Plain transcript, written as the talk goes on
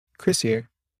Chris here.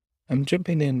 I'm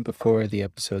jumping in before the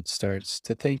episode starts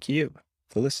to thank you,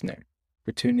 the listener,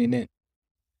 for tuning in.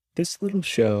 This little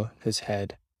show has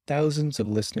had thousands of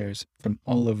listeners from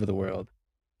all over the world,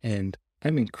 and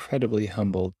I'm incredibly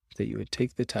humbled that you would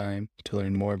take the time to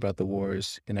learn more about the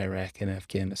wars in Iraq and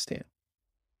Afghanistan.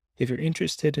 If you're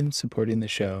interested in supporting the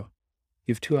show,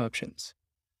 you have two options.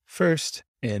 First,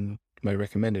 and my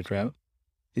recommended route,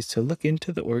 is to look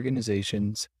into the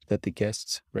organizations that the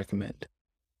guests recommend.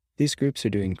 These groups are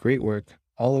doing great work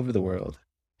all over the world,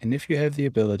 and if you have the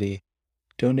ability,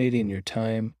 donating your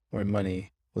time or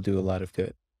money will do a lot of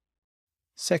good.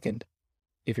 Second,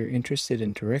 if you're interested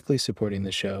in directly supporting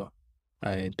the show,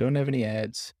 I don't have any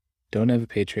ads, don't have a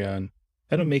Patreon,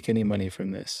 I don't make any money from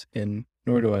this, and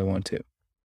nor do I want to.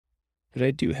 But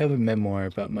I do have a memoir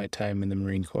about my time in the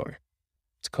Marine Corps.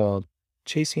 It's called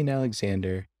Chasing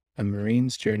Alexander, A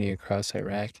Marine's Journey Across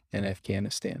Iraq and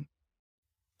Afghanistan.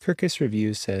 Kirkus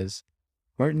Review says,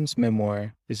 Martin's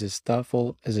memoir is as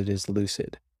thoughtful as it is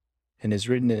lucid, and is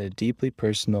written in a deeply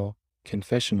personal,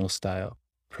 confessional style,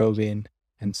 probing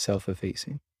and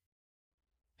self-effacing.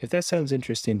 If that sounds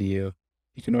interesting to you,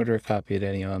 you can order a copy at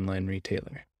any online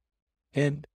retailer.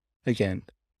 And, again,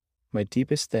 my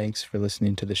deepest thanks for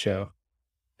listening to the show.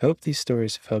 I hope these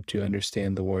stories have helped you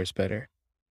understand the wars better.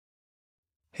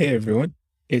 Hey everyone,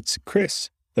 it's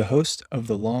Chris, the host of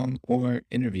the Long War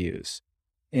Interviews.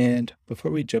 And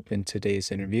before we jump into today's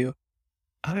interview,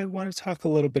 I want to talk a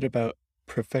little bit about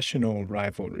professional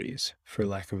rivalries, for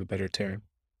lack of a better term.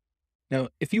 Now,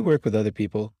 if you work with other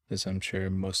people, as I'm sure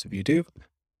most of you do,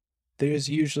 there's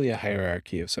usually a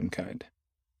hierarchy of some kind.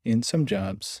 In some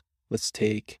jobs, let's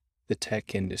take the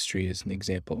tech industry as an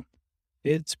example.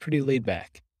 It's pretty laid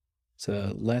back. It's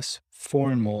a less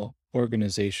formal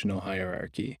organizational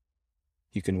hierarchy.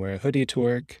 You can wear a hoodie to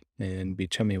work and be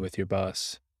chummy with your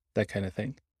boss, that kind of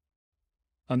thing.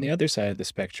 On the other side of the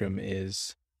spectrum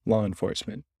is law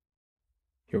enforcement.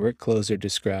 Your work clothes are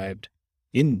described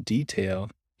in detail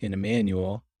in a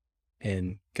manual,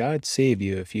 and God save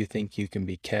you if you think you can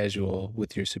be casual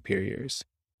with your superiors.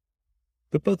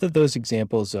 But both of those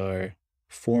examples are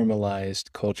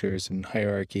formalized cultures and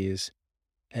hierarchies,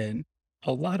 and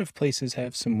a lot of places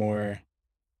have some more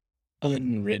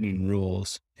unwritten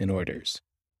rules and orders.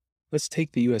 Let's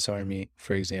take the U.S. Army,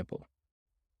 for example.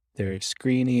 There are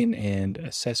screening and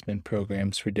assessment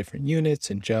programs for different units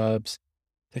and jobs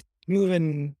that move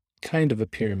in kind of a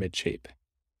pyramid shape.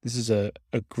 This is a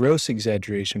gross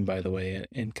exaggeration, by the way,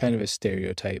 and kind of a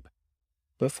stereotype.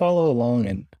 But follow along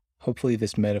and hopefully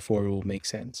this metaphor will make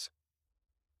sense.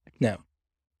 Now,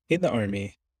 in the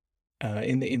Army,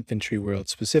 in the infantry world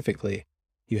specifically,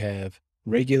 you have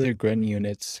regular grunt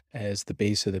units as the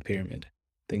base of the pyramid.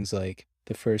 Things like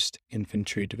the 1st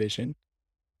Infantry Division.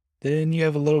 Then you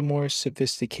have a little more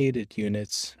sophisticated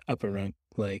units up a rung,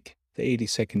 like the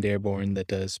 82nd Airborne that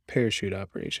does parachute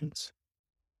operations.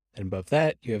 And above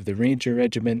that, you have the Ranger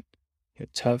Regiment,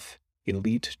 tough,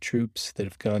 elite troops that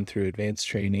have gone through advanced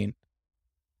training.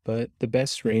 But the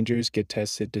best Rangers get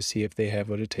tested to see if they have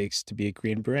what it takes to be a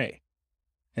Green Beret.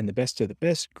 And the best of the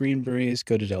best Green Berets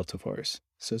go to Delta Force.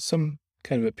 So some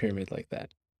kind of a pyramid like that.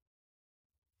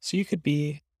 So you could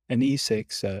be an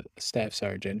E6 staff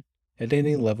sergeant at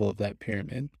any level of that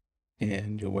pyramid,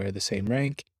 and you'll wear the same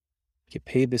rank, get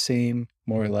paid the same,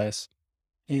 more or less,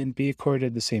 and be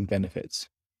accorded the same benefits.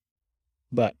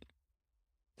 But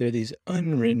there are these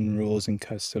unwritten rules and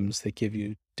customs that give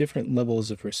you different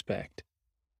levels of respect,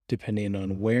 depending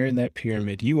on where in that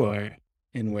pyramid you are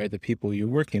and where the people you're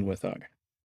working with are.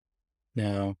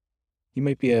 Now, you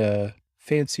might be a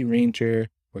fancy ranger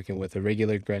working with a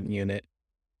regular grunt unit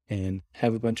and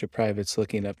have a bunch of privates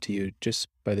looking up to you just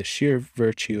by the sheer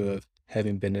virtue of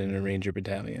having been in a ranger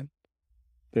battalion.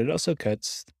 But it also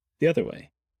cuts the other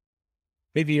way.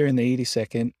 Maybe you're in the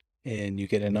 82nd and you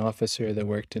get an officer that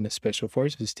worked in a special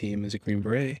forces team as a Green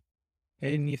Beret,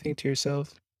 and you think to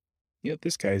yourself,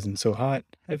 this guy isn't so hot.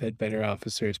 I've had better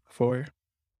officers before.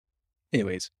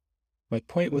 Anyways, my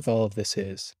point with all of this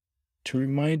is to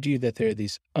remind you that there are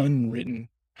these unwritten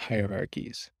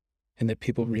hierarchies and that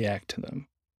people react to them.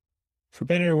 For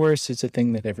better or worse, it's a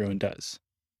thing that everyone does.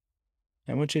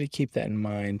 I want you to keep that in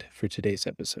mind for today's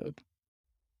episode.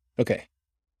 Okay,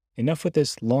 enough with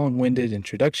this long-winded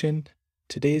introduction.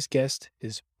 Today's guest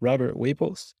is Robert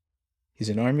Waples. He's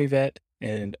an Army vet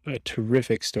and a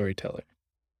terrific storyteller.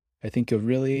 I think you'll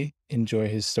really enjoy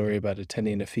his story about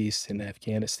attending a feast in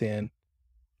Afghanistan.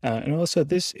 And also,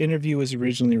 this interview was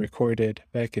originally recorded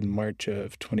back in March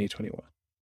of 2021.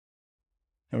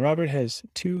 Now, Robert has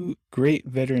two great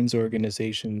veterans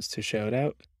organizations to shout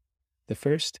out. The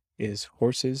first is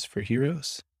Horses for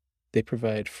Heroes, They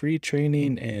provide free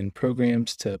training and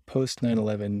programs to post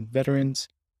 9/11 veterans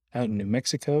out in New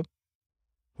Mexico,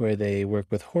 where they work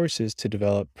with horses to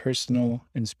develop personal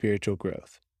and spiritual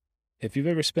growth. If you've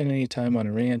ever spent any time on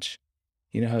a ranch,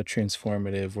 you know how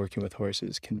transformative working with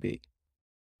horses can be.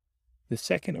 The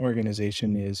second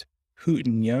organization is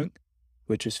Hooten Young,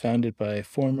 which was founded by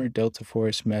former Delta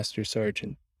Force Master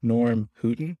Sergeant Norm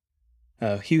Hooten.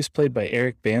 He was played by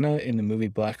Eric Bana in the movie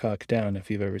Black Hawk Down,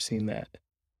 if you've ever seen that.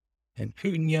 And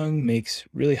Hooten Young makes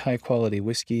really high quality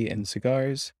whiskey and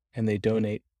cigars, and they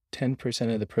donate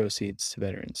 10% of the proceeds to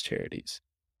veterans charities.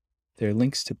 There are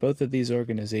links to both of these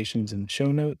organizations in the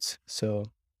show notes, so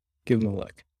give them a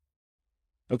look.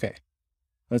 Okay,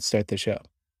 let's start the show.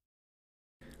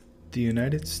 The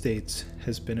United States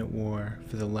has been at war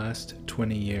for the last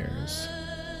 20 years.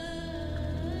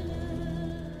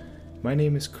 My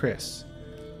name is Chris,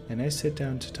 and I sit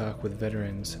down to talk with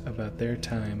veterans about their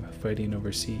time fighting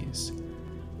overseas.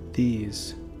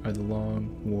 These are the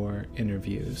Long War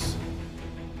Interviews.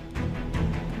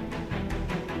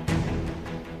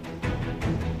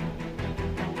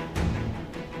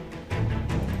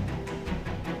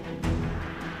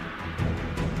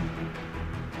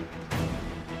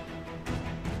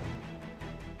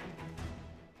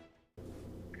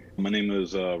 My name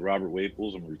is Robert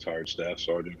Waples. I'm a retired staff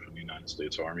sergeant from the United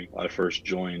States Army. I first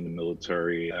joined the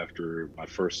military after my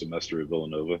first semester at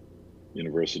Villanova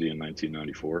University in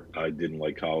 1994. I didn't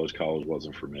like college. College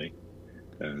wasn't for me.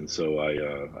 And so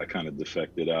I kind of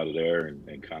defected out of there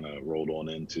and kind of rolled on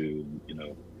into,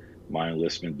 my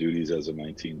enlistment duties as a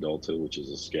 19 Delta, which is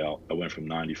a scout. I went from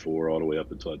 94 all the way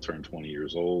up until I turned 20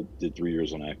 years old, did 3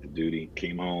 years on active duty,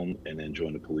 came home and then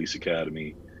joined the police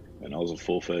academy. And I was a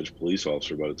full-fledged police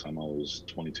officer by the time I was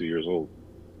 22 years old.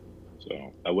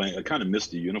 So I kind of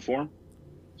missed the uniform.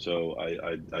 So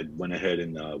I went ahead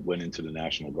and went into the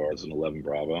National Guard as an 11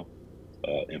 Bravo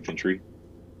infantry.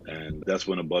 And that's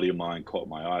when a buddy of mine caught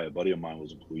my eye. A buddy of mine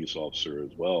was a police officer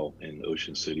as well in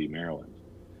Ocean City, Maryland.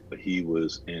 But he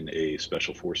was in a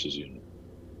special forces unit.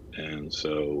 And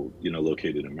so,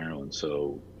 located in Maryland.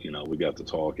 So, we got to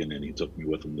talking and he took me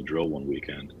with him to drill one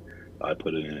weekend. I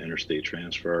put in an interstate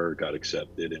transfer, got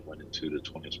accepted, and went into the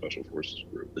 20th Special Forces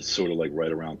Group. It's sort of like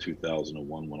right around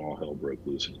 2001 when all hell broke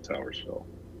loose and the towers fell.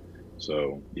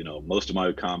 So, most of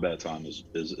my combat time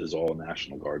is all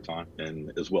National Guard time,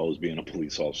 and as well as being a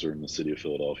police officer in the city of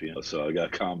Philadelphia. So I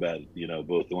got combat,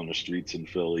 both on the streets in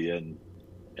Philly and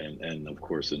of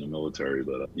course in the military.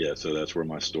 But yeah, so that's where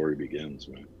my story begins,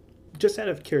 man. Just out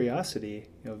of curiosity,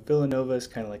 Villanova is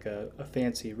kind of like a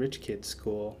fancy rich kid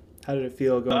school. How did it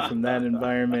feel going from that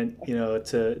environment,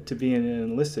 to being an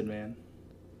enlisted man?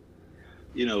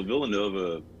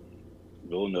 Villanova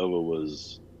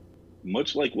was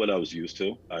much like what I was used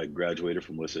to. I graduated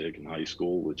from Wissahickon High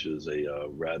School, which is a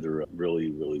rather really,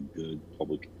 really good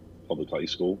public high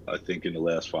school. I think in the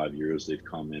last 5 years, they've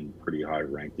come in pretty high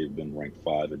ranked. They've been ranked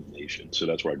 5 in the nation. So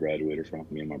that's where I graduated from,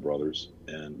 me and my brothers.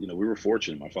 And, we were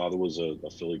fortunate. My father was a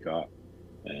Philly cop,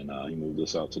 and he moved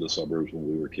us out to the suburbs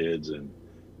when we were kids. And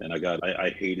I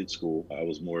hated school. I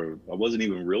wasn't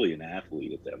even really an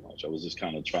athlete at that much. I was just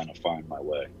kind of trying to find my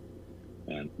way.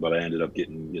 But I ended up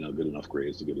getting, good enough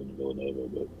grades to get into Villanova,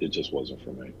 but it just wasn't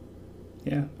for me.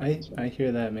 Yeah, I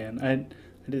hear that, man.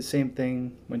 I did the same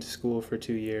thing, went to school for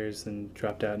 2 years, then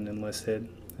dropped out and enlisted.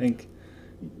 I think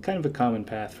kind of a common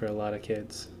path for a lot of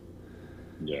kids.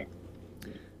 Yeah.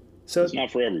 So it's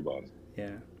not for everybody.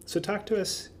 Yeah. So talk to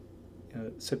us.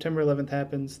 September 11th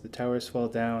happens, the towers fall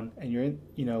down, and you're in,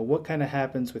 what kind of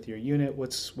happens with your unit?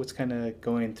 What's kind of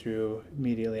going through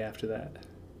immediately after that?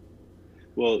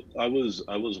 Well, I was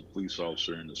a police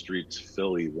officer in the streets of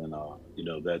Philly when,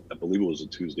 that I believe it was a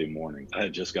Tuesday morning. I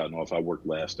had just gotten off. I worked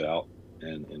last out,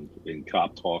 and in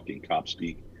cop talk and cop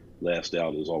speak, last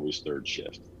out is always third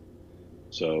shift.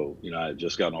 So, I had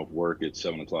just gotten off work at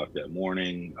 7 o'clock that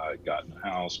morning. I got in the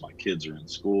house. My kids are in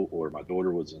school, or my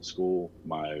daughter was in school.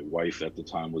 My wife at the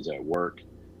time was at work.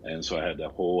 And so I had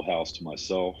that whole house to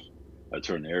myself. I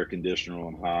turned the air conditioner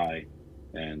on high,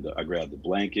 and I grabbed the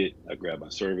blanket. I grabbed my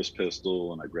service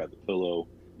pistol, and I grabbed the pillow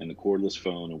and the cordless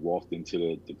phone and walked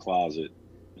into the closet.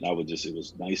 And it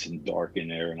was nice and dark in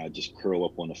there. And I just curl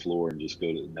up on the floor and just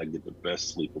and I get the best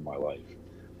sleep of my life.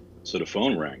 So the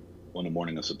phone rang on the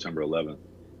morning of September 11th,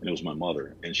 and it was my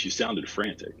mother, and she sounded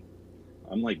frantic.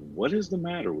 I'm like, what is the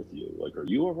matter with you? Like, are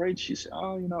you all right? She said,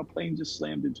 oh, a plane just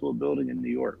slammed into a building in New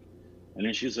York. And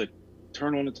then she's like,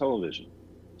 turn on the television.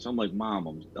 So I'm like,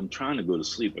 Mom, I'm trying to go to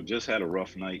sleep. I just had a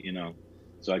rough night,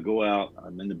 So I go out,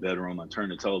 I'm in the bedroom, I turn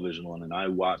the television on, and I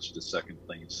watch the second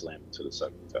plane slam into the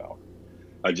second tower.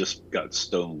 I just got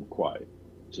stone quiet,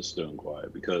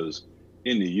 because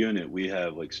in the unit, we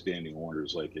have like standing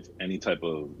orders, like if any type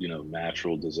of,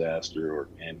 natural disaster or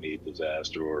man-made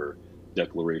disaster or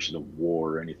declaration of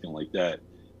war or anything like that,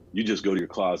 you just go to your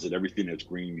closet, everything that's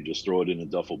green, you just throw it in a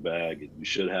duffel bag, and you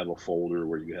should have a folder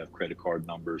where you have credit card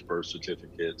numbers, birth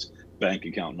certificates, bank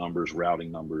account numbers,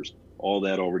 routing numbers, all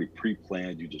that already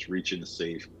pre-planned. You just reach in the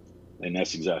safe. And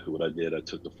that's exactly what I did. I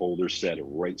took the folder, set it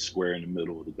right square in the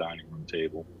middle of the dining room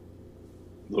table,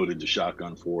 loaded the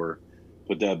shotgun for,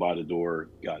 put that by the door,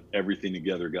 got everything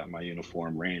together, got my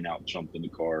uniform, ran out, jumped in the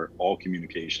car. All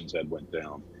communications had went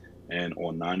down. And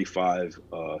on 95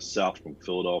 south from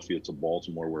Philadelphia to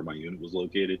Baltimore, where my unit was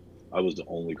located, I was the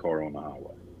only car on the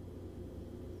highway,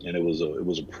 and it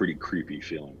was a pretty creepy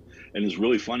feeling. And it's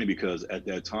really funny because at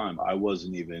that time I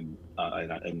wasn't even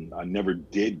and I never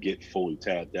did get fully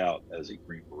tapped out as a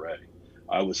Green Beret.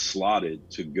 I was slotted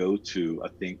to go to, I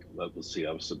think, let's see,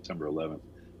 I was September 11th.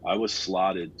 I was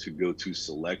slotted to go to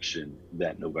selection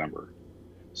that November.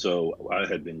 So I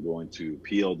had been going to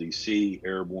PLDC,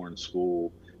 airborne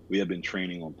school. We had been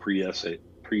training on pre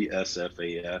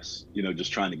SFAS,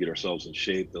 just trying to get ourselves in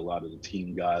shape. A lot of the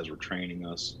team guys were training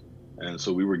us. And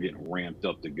so we were getting ramped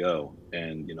up to go.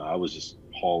 And, I was just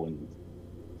hauling,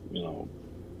 you know,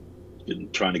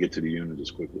 trying to get to the unit as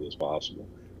quickly as possible.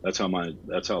 That's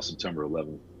how September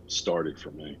 11th started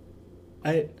for me.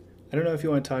 I don't know if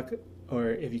you want to talk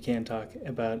or if you can talk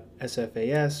about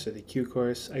SFAS or the Q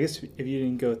course. I guess if you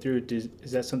didn't go through,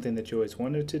 is that something that you always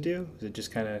wanted to do? Is it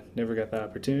just kind of never got the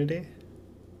opportunity?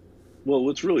 Well,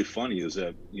 what's really funny is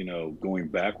that, going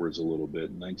backwards a little bit,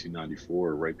 in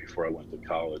 1994, right before I went to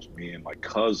college, me and my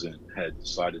cousin had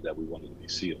decided that we wanted to be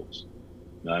SEALs.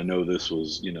 Now, I know this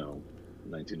was,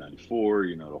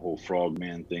 1994, the whole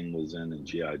Frogman thing was in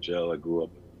G.I. Joe. I grew up,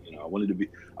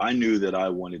 I knew that I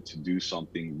wanted to do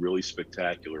something really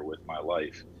spectacular with my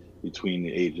life between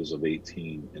the ages of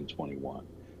 18 and 21,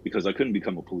 because I couldn't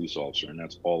become a police officer, and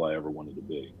that's all I ever wanted to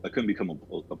be. I couldn't become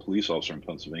a police officer in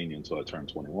Pennsylvania until I turned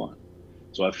 21.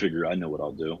 So I figure I know what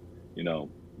I'll do.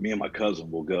 Me and my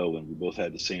cousin will go, and we both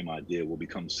had the same idea. We'll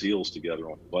become SEALs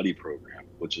together on a buddy program,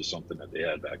 which is something that they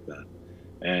had back then.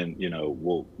 And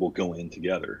we'll go in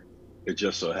together. It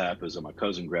just so happens that my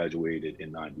cousin graduated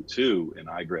in 92 and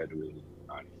I graduated in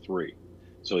 93.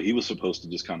 So he was supposed to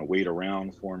just kind of wait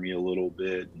around for me a little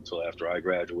bit until after I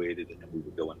graduated, and then we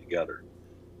would go in together.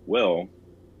 Well,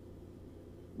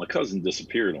 my cousin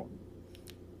disappeared on me.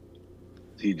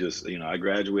 He just, I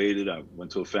graduated, I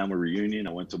went to a family reunion,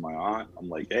 I went to my aunt. I'm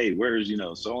like, hey, where's,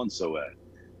 so and so at?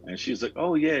 And she's like,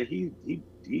 oh yeah, he's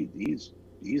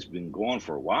been gone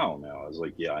for a while now. I was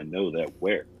like, yeah, I know that.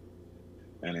 Where?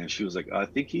 And then she was like, I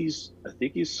think he's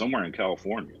somewhere in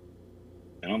California.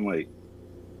 And I'm like,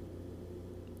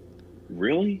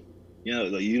 really?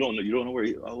 Like, you don't know where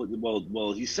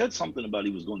well, he said something about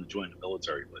he was going to join the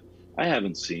military, but I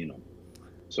haven't seen him.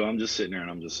 So I'm just sitting there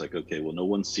and I'm just like, okay, well, no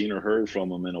one's seen or heard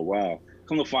from him in a while.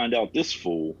 Come to find out, this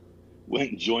fool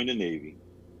went and joined the Navy,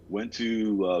 went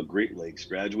to Great Lakes,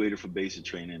 graduated from basic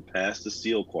training, passed the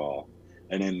SEAL qual,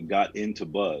 and then got into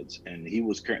Buds. And he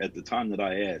was, at the time that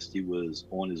I asked, he was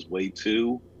on his way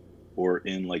to or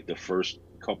in like the first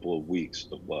couple of weeks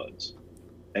of Buds.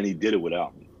 And he did it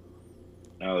without me.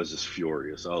 I was just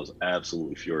furious. I was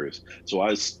absolutely furious. So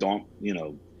I stomped,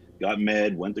 got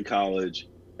mad, went to college.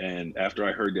 And after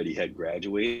I heard that he had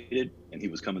graduated and he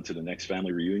was coming to the next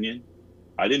family reunion,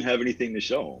 I didn't have anything to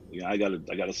show him. I got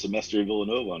a semester in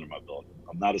Villanova under my belt.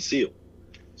 I'm not a SEAL.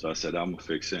 So I said, I'm gonna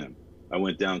fix him. I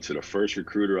went down to the first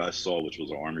recruiter I saw, which was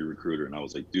an Army recruiter, and I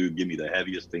was like, dude, give me the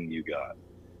heaviest thing you got.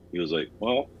 He was like,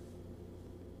 well,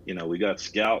 we got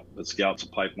Scout, but Scout's a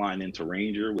pipeline into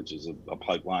Ranger, which is a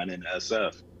pipeline into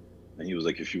SF. And he was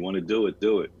like, if you want to do it,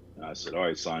 do it. And I said, all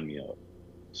right, sign me up.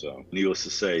 So needless to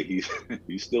say, he's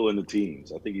he's still in the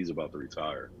teams. I think he's about to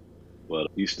retire, but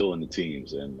he's still in the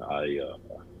teams, and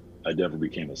I never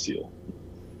became a SEAL.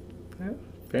 Yeah,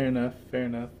 fair enough. Fair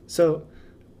enough. So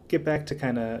get back to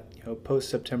kind of post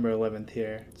September 11th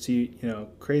here. So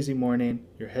crazy morning.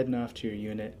 You're heading off to your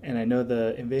unit, and I know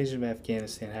the invasion of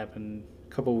Afghanistan happened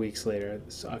a couple weeks later.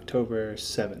 It's October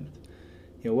 7th.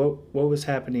 What was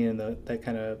happening in that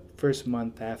kind of first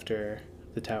month after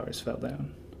the towers fell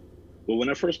down? Well, when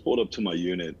I first pulled up to my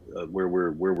unit, where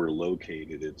we're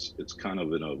located, it's kind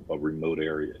of in a remote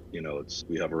area.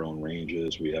 We have our own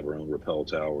ranges, we have our own rappel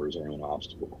towers, our own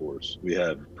obstacle course. We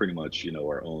have pretty much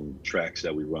our own tracks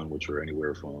that we run, which are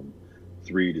anywhere from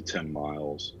 3 to 10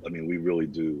 miles. I mean, we really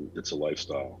do. It's a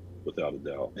lifestyle, without a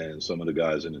doubt. And some of the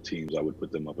guys in the teams, I would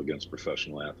put them up against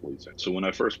professional athletes. So when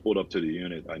I first pulled up to the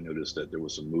unit, I noticed that there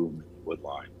was some movement in the wood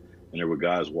line, and there were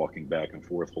guys walking back and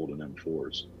forth holding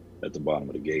M4s at the bottom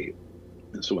of the gate.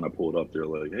 And so when I pulled up, they're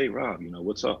like, "Hey, Rob,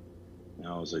 what's up?" And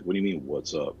I was like, "What do you mean,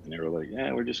 what's up?" And they were like,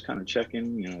 "Yeah, we're just kind of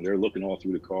checking." They're looking all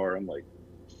through the car. I'm like,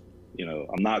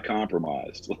 I'm not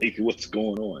compromised. Like, what's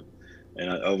going on? And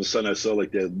all of a sudden, I saw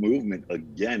like that movement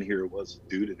again. Here it was, a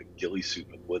dude in a ghillie suit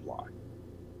and a wood line.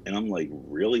 And I'm like,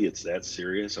 really? It's that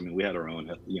serious? I mean, we had our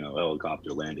own,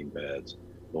 helicopter landing pads,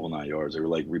 the whole 9 yards. They were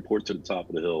like, report to the top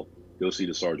of the hill, go see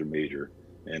the sergeant major,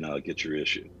 and get your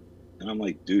issue. And I'm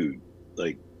like, dude,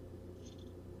 like,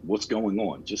 what's going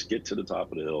on? Just get to the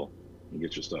top of the hill and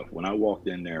get your stuff. When I walked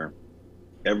in there,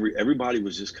 everybody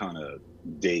was just kind of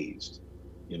dazed.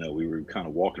 We were kind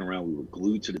of walking around. We were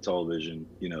glued to the television.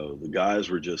 The guys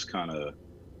were just kind of,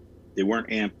 they weren't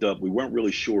amped up. We weren't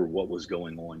really sure what was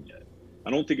going on yet. I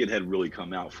don't think it had really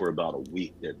come out for about a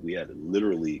week that we had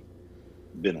literally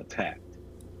been attacked.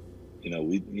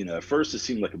 At first it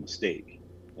seemed like a mistake.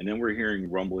 And then we're hearing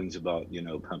rumblings about,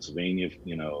 Pennsylvania,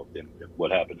 and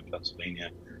what happened in Pennsylvania,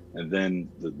 and then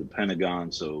the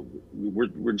Pentagon. So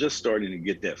we're just starting to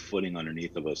get that footing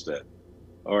underneath of us that,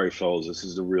 all right, fellas, this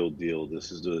is the real deal.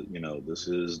 This is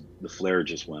the flare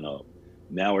just went up.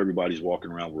 Now everybody's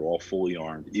walking around. We're all fully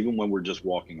armed. Even when we're just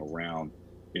walking around,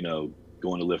 you know,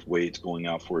 going to lift weights, going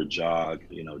out for a jog,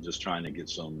 just trying to get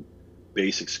some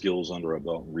basic skills under our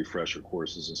belt and refresher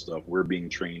courses and stuff. We're being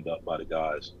trained up by the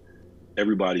guys.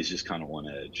 Everybody's just kind of on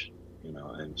edge,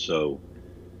 and so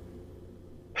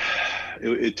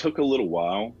it took a little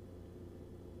while.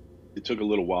 It took a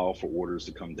little while for orders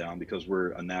to come down because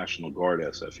we're a National Guard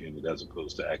SF unit as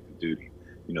opposed to active duty.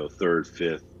 Third,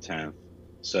 fifth, 10th,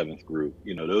 seventh group.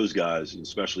 Those guys,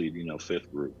 especially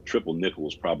fifth group, triple nickel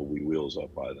was probably wheels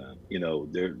up by then.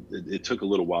 It took a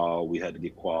little while. We had to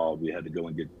get qualified. We had to go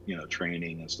and get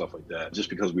training and stuff like that, just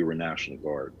because we were National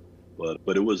Guard.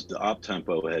 But it was, the op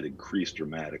tempo had increased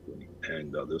dramatically,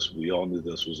 and this, we all knew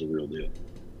this was a real deal. So.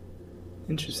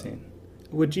 Interesting.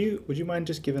 Would you mind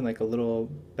just giving like a little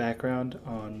background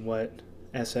on what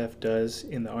SF does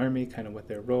in the Army, kind of what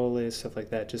their role is, stuff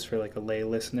like that, just for like a lay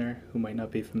listener who might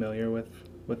not be familiar with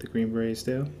what the Green Berets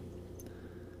do?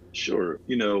 Sure.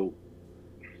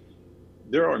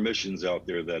 There are missions out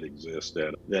there that exist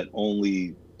that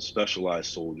only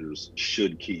specialized soldiers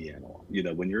should key in on.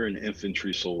 When you're an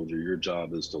infantry soldier, your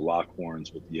job is to lock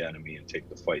horns with the enemy and take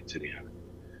the fight to the enemy.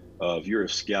 If you're a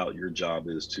scout, your job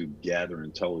is to gather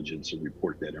intelligence and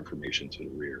report that information to the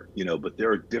rear. But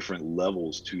there are different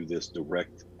levels to this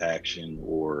direct action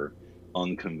or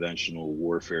unconventional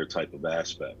warfare type of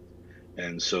aspect.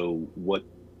 And so what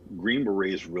Green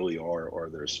Berets really are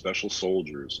they're special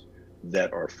soldiers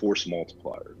that are force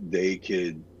multiplier. They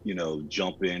could,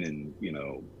 jump in and,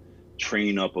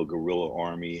 train up a guerrilla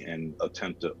army and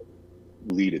attempt to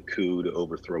lead a coup to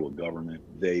overthrow a government.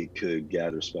 They could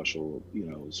gather special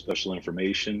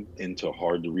information into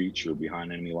hard to reach or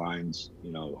behind enemy lines,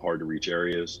 hard to reach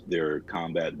areas. They're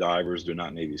combat divers. They're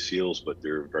not Navy SEALs, but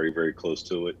they're very, very close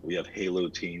to it. We have Halo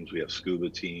teams. We have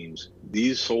scuba teams.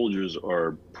 These soldiers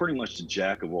are pretty much the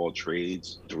jack of all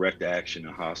trades: direct action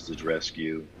and hostage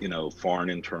rescue, foreign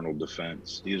internal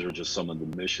defense. These are just some of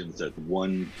the missions that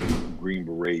one Green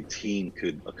Beret team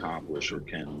could accomplish or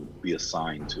can be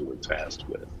assigned to or tasked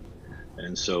with.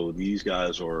 And so these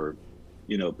guys are,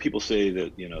 people say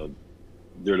that,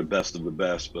 they're the best of the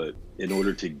best, but in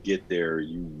order to get there,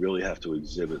 you really have to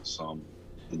exhibit some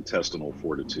intestinal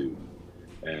fortitude.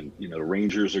 And, the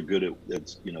Rangers are good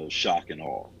at shock and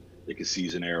awe. They could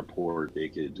seize an airport. They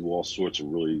could do all sorts of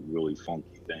really, really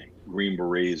funky things. Green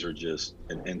Berets are just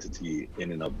an entity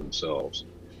in and of themselves,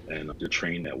 and they're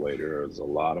trained that way. There's a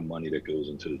lot of money that goes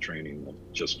into the training of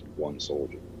just one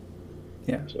soldier.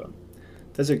 Yeah. So,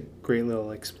 That's a great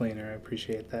little explainer. I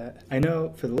appreciate that. I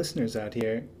know for the listeners out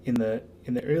here, in the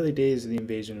early days of the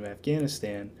invasion of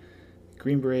Afghanistan,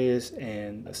 Green Berets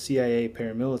and CIA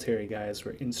paramilitary guys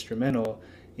were instrumental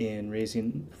in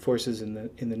raising forces in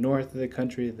the north of the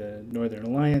country, the Northern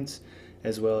Alliance,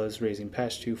 as well as raising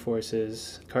Pashto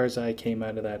forces. Karzai came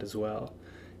out of that as well,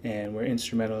 and were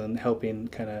instrumental in helping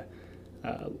kind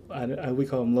of we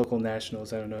call them local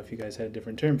nationals. I don't know if you guys had a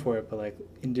different term for it, but like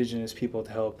indigenous people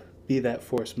to help be that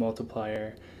force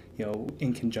multiplier,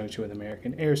 in conjunction with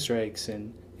American airstrikes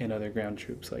and other ground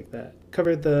troops like that.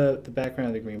 Covered the background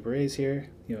of the Green Berets here,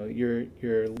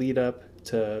 your lead up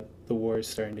to the wars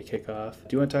starting to kick off.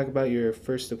 Do you want to talk about your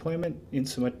first deployment in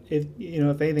so much, if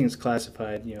anything is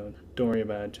classified, don't worry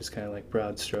about it, just kind of like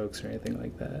broad strokes or anything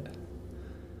like that.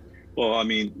 well, I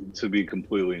mean, to be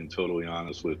completely and totally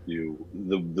honest with you,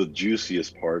 the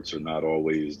juiciest parts are not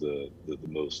always the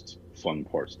most fun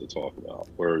parts to talk about.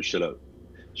 Or should I?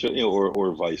 So,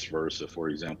 or vice versa. For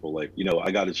example, like,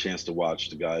 I got a chance to watch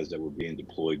the guys that were being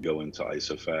deployed go into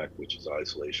ISOFAC, which is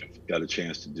isolation. Got a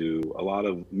chance to do a lot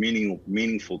of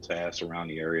meaningful tasks around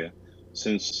the area.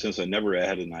 Since I never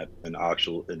had an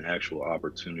actual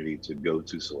opportunity to go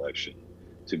to selection,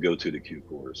 to go to the Q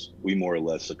course, we more or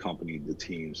less accompanied the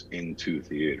teams into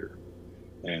theater.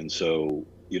 And so,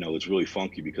 it's really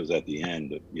funky because at the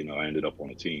end, I ended up on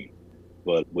a team,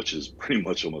 but which is pretty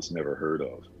much almost never heard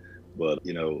of. But,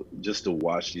 just to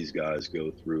watch these guys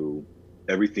go through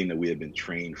everything that we had been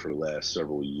trained for the last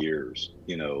several years,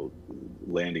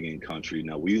 landing in country.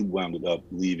 Now, we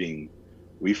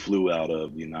flew out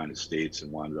of the United States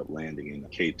and wound up landing in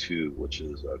K2, which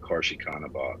is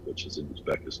Karshi-Khanabad, which is in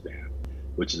Uzbekistan,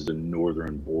 which is the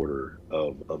northern border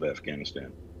of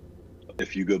Afghanistan.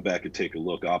 If you go back and take a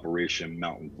look, Operation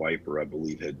Mountain Viper, I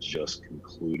believe, had just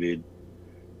concluded.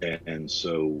 And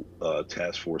so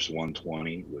Task Force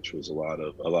 120, which was a lot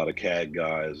of CAD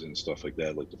guys and stuff like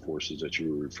that, like the forces that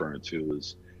you were referring to,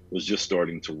 was just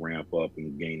starting to ramp up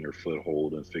and gain their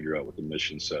foothold and figure out what the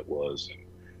mission set was,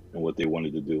 and what they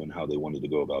wanted to do and how they wanted to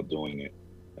go about doing it.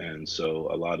 And so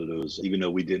a lot of those, even though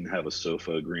we didn't have a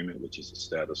SOFA agreement, which is a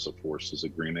status of forces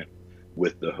agreement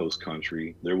with the host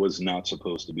country, there was not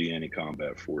supposed to be any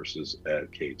combat forces at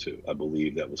K2. I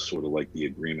believe that was sort of like the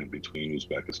agreement between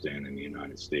Uzbekistan and the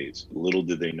United States. Little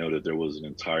did they know that there was an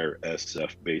entire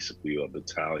SF, basically a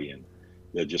battalion,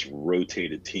 that just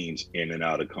rotated teams in and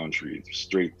out of country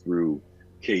straight through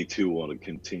K2 on a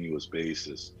continuous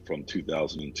basis from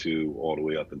 2002 all the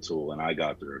way up until when I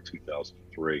got there in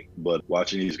 2003. But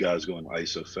watching these guys go in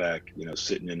ISOFAC,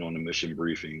 sitting in on the mission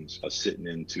briefings, sitting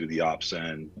into the ops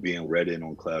end, being read in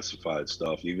on classified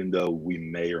stuff, even though we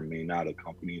may or may not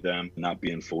accompany them, not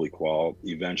being fully qualified,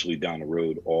 eventually down the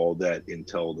road, all that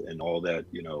intel and all that,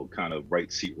 kind of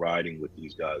right seat riding with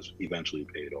these guys eventually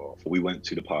paid off. We went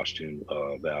to the Pashtun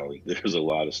Valley. There's a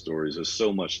lot of stories. There's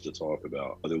so much to talk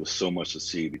about. There was so much to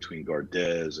see between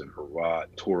Gardez and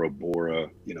Herat, Tora Bora,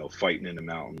 fighting in the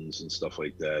mountains and stuff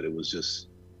like that. It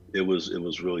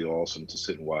was really awesome to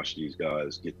sit and watch these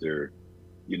guys get their,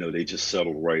 they just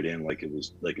settled right in like it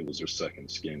was their second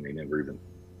skin. They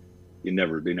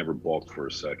never balked for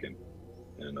a second,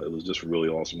 and it was just really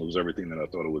awesome. It was everything that I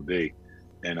thought it would be,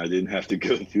 and I didn't have to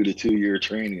go through the 2-year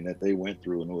training that they went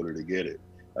through in order to get it.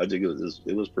 I think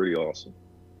it was pretty awesome,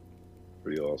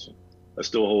 pretty awesome. I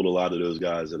still hold a lot of those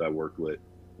guys that I worked with,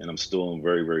 and I'm still in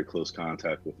very, very close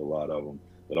contact with a lot of them,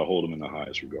 but I hold them in the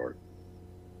highest regard.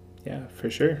 Yeah, for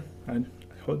sure. I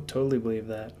totally believe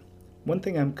that. One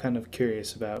thing I'm kind of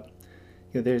curious about,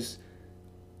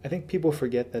 I think people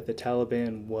forget that the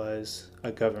Taliban was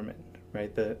a government,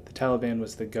 right? The Taliban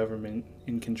was the government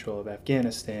in control of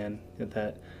Afghanistan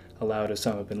that allowed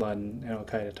Osama bin Laden and Al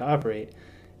Qaeda to operate.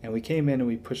 And we came in and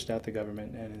we pushed out the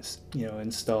government and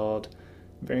installed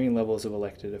varying levels of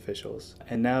elected officials.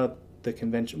 And now the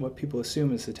convention, what people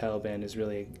assume is the Taliban, is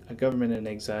really a government in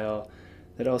exile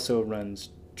that also runs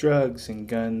drugs and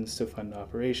guns to fund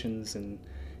operations, and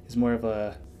is more of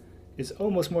a is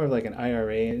almost more of like an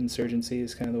IRA insurgency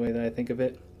is kind of the way that I think of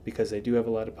it, because they do have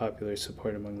a lot of popular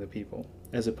support among the people,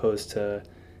 as opposed to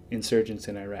insurgents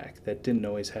in Iraq that didn't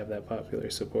always have that popular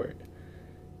support.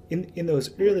 In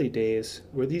those early days,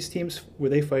 were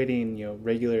they fighting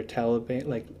regular Taliban,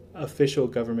 like official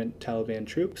government Taliban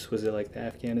troops? Was it like the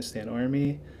Afghanistan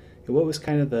army? What was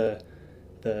kind of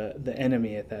the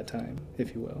enemy at that time,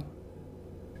 if you will?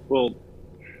 Well,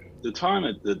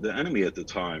 the enemy at the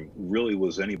time really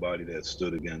was anybody that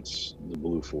stood against the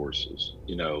blue forces.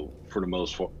 For the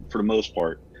most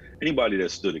part, anybody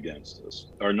that stood against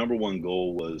us. Our number one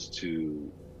goal was to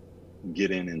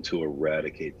get in and to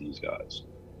eradicate these guys.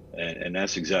 And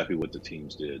that's exactly what the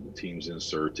teams did. The teams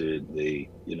inserted, they,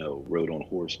 rode on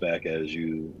horseback, as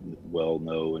you well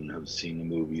know and have seen the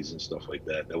movies and stuff like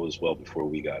that. That was well before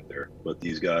we got there. But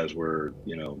these guys were,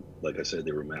 like I said,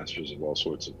 they were masters of all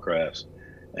sorts of crafts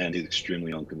and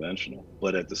extremely unconventional.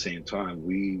 But at the same time,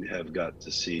 we have got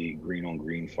to see green on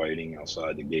green fighting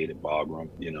outside the gate at Bagram.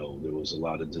 There was a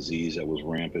lot of disease that was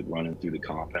rampant running through the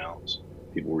compounds.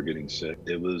 People were getting sick.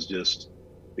 It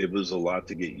was a lot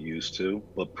to get used to,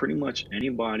 but pretty much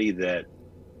anybody that,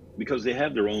 because they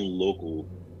have their own local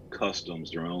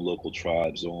customs, their own local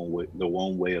tribes, their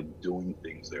own way of doing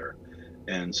things there.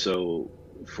 And so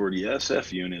for the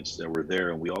SF units that were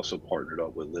there, and we also partnered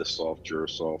up with Listsoft,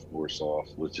 Jursoft,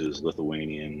 Norsoft, which is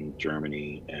Lithuanian,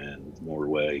 Germany, and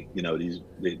Norway.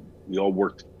 We all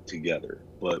worked together,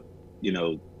 but you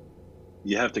know,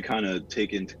 you have to kind of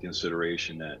take into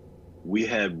consideration that we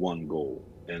had one goal,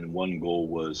 and one goal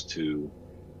was to,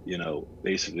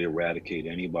 basically eradicate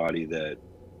anybody that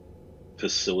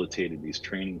facilitated these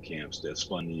training camps that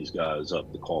spun these guys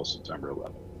up to call September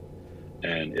 11th.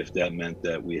 And if that meant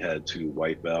that we had to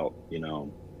wipe out,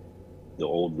 the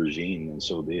old regime, then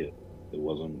so be it. It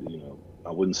wasn't,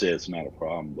 I wouldn't say it's not a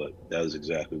problem, but that is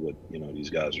exactly what, these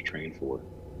guys are trained for.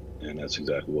 And that's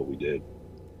exactly what we did,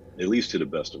 at least to the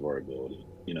best of our ability.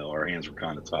 Our hands were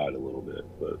kind of tied a little bit,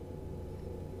 but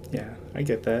Yeah, I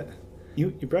get that. You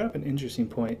brought up an interesting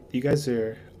point. You guys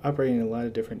are operating in a lot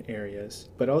of different areas,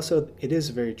 but also it is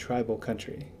a very tribal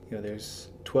country. There's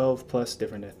 12 plus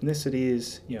different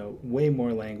ethnicities, way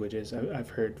more languages. I've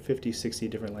heard 50, 60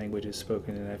 different languages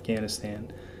spoken in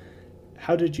Afghanistan.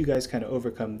 How did you guys kind of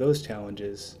overcome those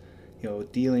challenges,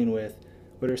 dealing with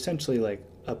what are essentially like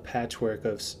a patchwork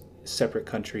of separate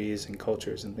countries and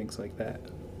cultures and things like that?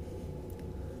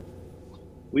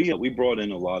 we brought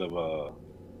in a lot of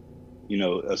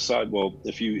aside, well,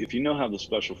 if you know how the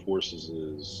special forces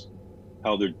is,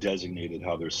 how they're designated,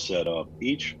 how they're set up,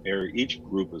 each area, each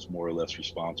group is more or less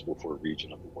responsible for a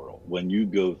region of the world. When you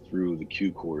go through the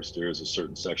Q course, there is a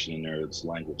certain section in there that's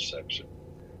language section.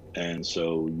 And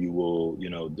so you will,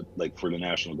 like for the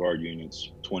National Guard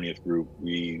units, 20th group,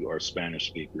 we are Spanish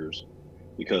speakers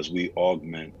because we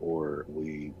augment, or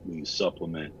we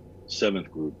supplement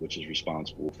 7th group, which is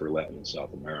responsible for Latin and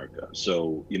South America.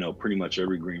 So, pretty much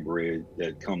every Green Beret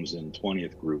that comes in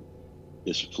 20th group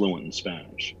is fluent in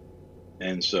Spanish.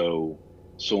 And so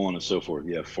on and so forth.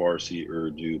 You have Farsi,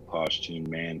 Urdu, Pashtun,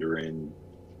 Mandarin,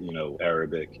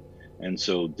 Arabic. And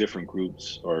so different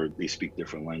groups they speak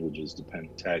different languages,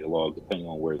 Tagalog, depending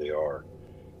on where they are.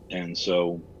 And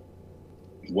so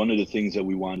one of the things that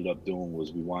we wound up doing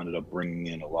was we wound up bringing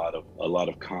in a lot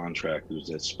of contractors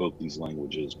that spoke these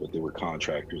languages, but they were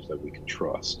contractors that we could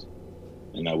trust.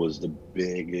 And that was the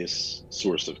biggest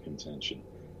source of contention.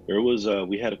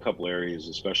 We had a couple areas,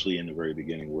 especially in the very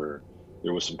beginning, where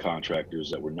there were some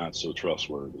contractors that were not so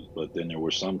trustworthy, but then there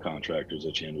were some contractors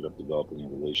that you ended up developing a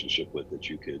relationship with that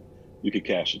you could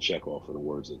cash a check off for the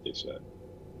words that they said.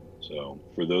 So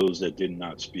for those that did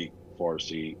not speak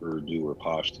Farsi, Urdu, or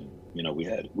Pashtun,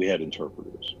 we had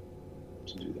interpreters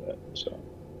to do that. So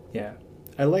Yeah,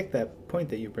 I like that point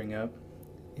that you bring up.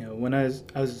 When I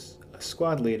was a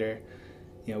squad leader,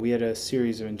 we had a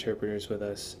series of interpreters with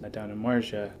us down in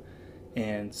Marja,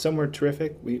 and some were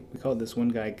terrific. We called this one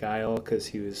guy Guile because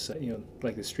he was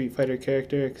like the Street Fighter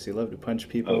character because he loved to punch oh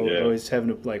people, yeah. always having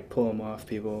to like pull him off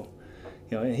people.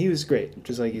 And he was great,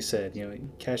 just like you said.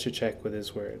 Cash a check with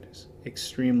his word. He's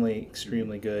extremely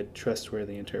good,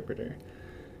 trustworthy interpreter.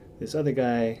 This other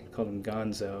guy called him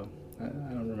Gonzo. I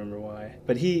don't remember why,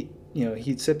 but he'd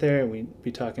sit there and we'd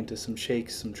be talking to some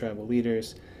sheikhs, some tribal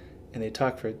leaders, and they'd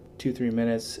talk for 2-3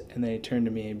 minutes, and then he'd turn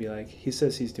to me and be like, "He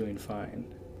says he's doing fine."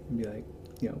 And be like,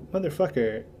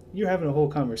 "Motherfucker, you're having a whole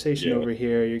conversation Yeah. over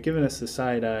here. You're giving us the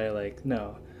side eye. Like,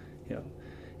 no, you know."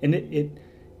 And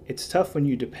it's tough when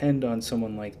you depend on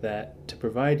someone like that to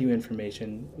provide you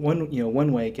information.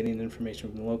 One way getting information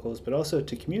from the locals, but also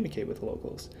to communicate with the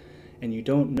locals, and you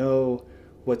don't know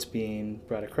what's being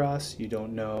brought across. You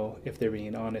don't know if they're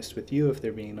being honest with you, if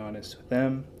they're being honest with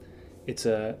them. It's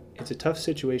a tough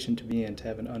situation to be in, to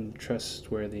have an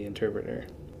untrustworthy interpreter.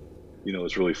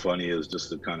 What's really funny is, just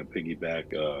to kind of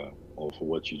piggyback off of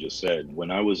what you just said.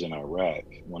 When I was in Iraq,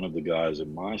 one of the guys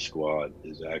in my squad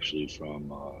is actually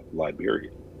from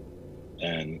Liberia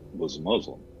and was a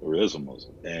Muslim, or is a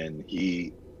Muslim. And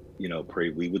he,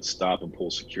 prayed. We would stop and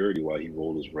pull security while he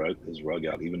rolled his rug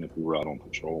out. Even if we were out on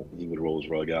patrol, he would roll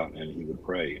his rug out and he would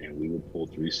pray, and we would pull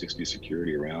 360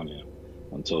 security around him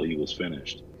until he was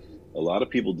finished. A lot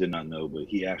of people did not know, but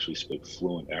he actually spoke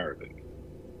fluent Arabic.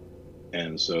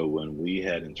 And so when we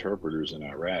had interpreters in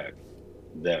Iraq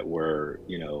that were,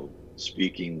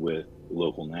 speaking with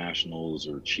local nationals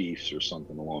or chiefs or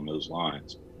something along those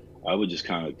lines, I would just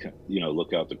kind of,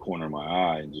 look out the corner of my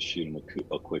eye and just shoot him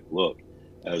a quick look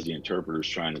as the interpreter's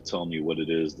trying to tell me what it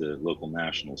is the local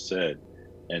national said.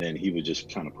 And then he would just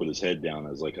kind of put his head down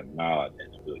as like a nod,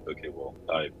 and I'd be like, okay, well,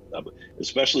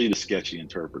 especially the sketchy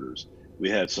interpreters, we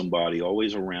had somebody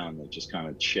always around that just kind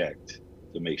of checked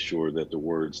to make sure that the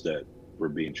words that were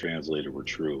being translated were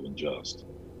true and just.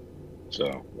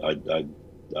 So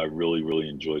I really, really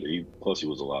enjoyed it. Plus, he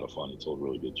was a lot of fun. He told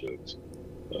really good jokes.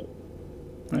 But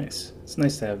Nice. It's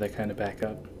nice to have that kind of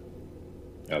backup.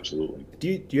 absolutely.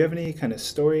 Do you have any kind of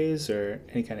stories or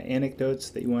any kind of anecdotes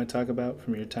that you want to talk about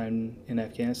from your time in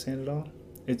Afghanistan at all?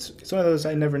 It's one of those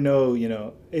I never know.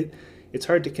 It's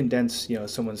hard to condense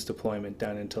someone's deployment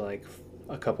down into like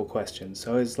a couple questions.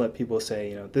 So I always let people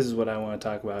say this is what I want to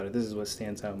talk about, or this is what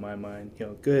stands out in my mind.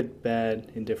 Good,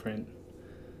 bad, indifferent.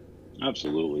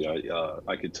 Absolutely.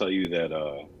 I could tell you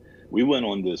that we went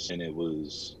on this, and it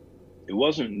It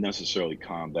wasn't necessarily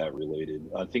combat related.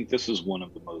 I think this is one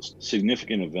of the most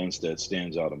significant events that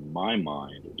stands out in my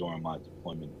mind during my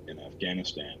deployment in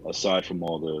Afghanistan. Aside from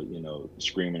all the,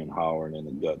 screaming and hollering and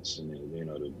the guts and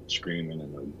the screaming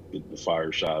and the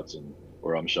fire shots and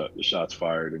or I'm shot the shots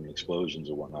fired and the explosions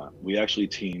or whatnot. We actually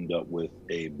teamed up with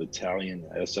a battalion,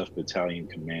 SF battalion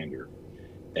commander,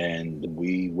 and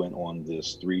we went on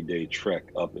this 3-day trek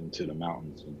up into the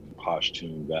mountains in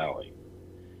Pashtun Valley.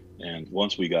 And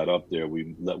once we got up there,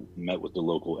 met with the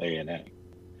local ANA.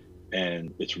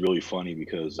 And it's really funny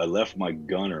because I left my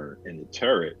gunner in the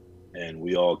turret and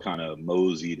we all kind of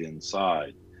moseyed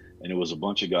inside. And it was a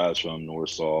bunch of guys from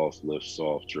Norsoft,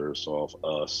 Liftsoft, Jersoft,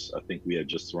 us. I think we had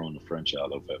just thrown the French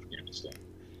out of Afghanistan.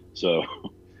 So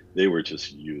they were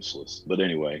just useless. But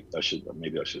anyway,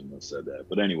 maybe I shouldn't have said that.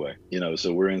 But anyway,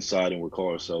 so we're inside and we call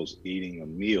ourselves eating a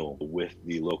meal with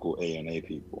the local ANA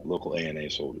people, local ANA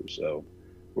soldiers. So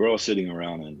we're all sitting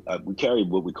around and we carry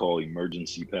what we call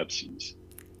emergency Pepsis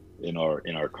in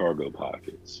our cargo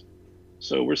pockets.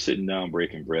 So we're sitting down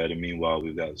breaking bread, and meanwhile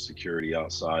we've got security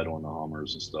outside on the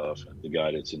Hummers and stuff. And the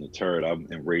guy that's in the turret, I'm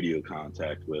in radio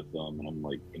contact with them, and I'm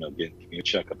like, give me a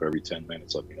checkup every 10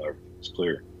 minutes, let me know everything's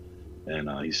clear. And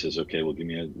he says, okay, well, give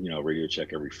me a radio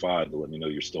check every 5 to let me know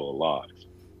you're still alive.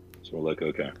 So we're like,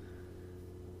 okay.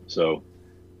 So,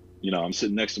 I'm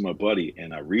sitting next to my buddy,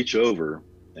 and I reach over,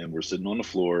 and we're sitting on the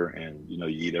floor, and you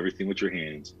eat everything with your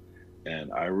hands.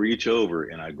 And I reach over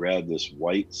and I grab this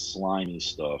white slimy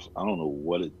stuff. I don't know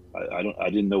what I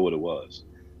didn't know what it was,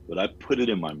 but I put it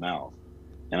in my mouth,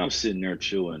 and I'm sitting there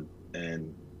chewing,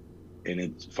 and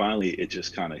it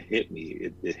just kind of hit me.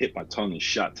 It hit my tongue and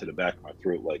shot to the back of my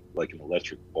throat like an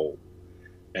electric bolt.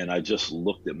 And I just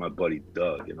looked at my buddy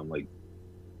Doug, and I'm like,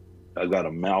 I got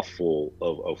a mouthful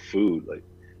of food, like,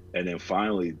 and then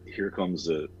finally here comes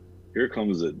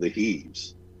the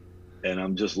heaves. And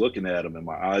I'm just looking at him and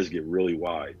my eyes get really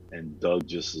wide. And Doug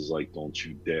just is like, don't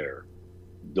you dare.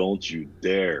 Don't you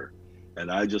dare.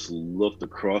 And I just looked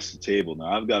across the table.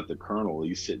 Now I've got the colonel,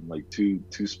 he's sitting like two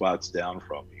spots down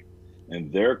from me.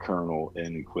 And their colonel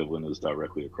and equivalent is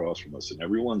directly across from us. And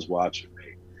everyone's watching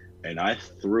me. And I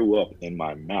threw up in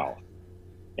my mouth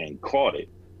and caught it.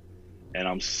 And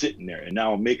I'm sitting there. And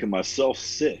now I'm making myself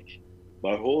sick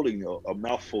by holding a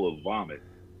mouthful of vomit.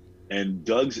 And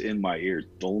Doug's in my ear,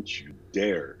 don't you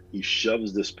dare. He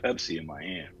shoves this Pepsi in my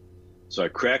hand. So I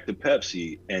crack the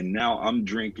Pepsi, and now I'm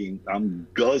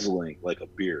guzzling like a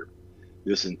beer,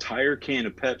 this entire can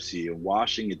of Pepsi and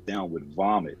washing it down with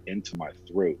vomit into my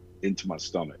throat, into my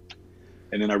stomach.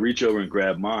 And then I reach over and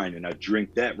grab mine, and I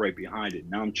drink that right behind it.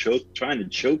 Now I'm trying to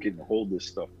choke it and hold this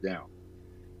stuff down.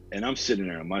 And I'm sitting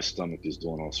there and my stomach is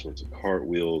doing all sorts of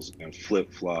cartwheels and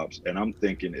flip flops. And I'm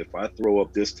thinking, if I throw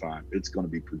up this time, it's going to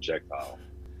be projectile,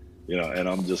 and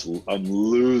I'm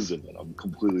losing it. I'm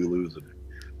completely losing it.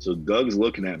 So Doug's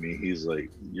looking at me. He's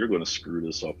like, you're going to screw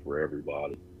this up for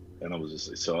everybody. And I was just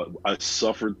like, so I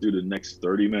suffered through the next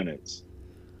 30 minutes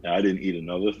and I didn't eat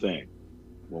another thing.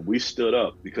 When we stood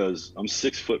up, because I'm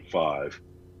 6'5",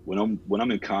 when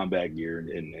I'm in combat gear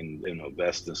and a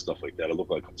vest and stuff like that, I look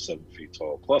like I'm 7 feet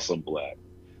tall. Plus, I'm black,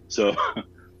 so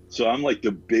so I'm like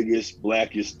the biggest,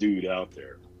 blackest dude out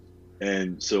there.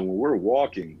 And so when we're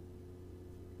walking,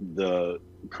 the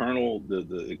colonel,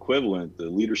 the equivalent, the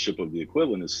leadership of the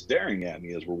equivalent is staring at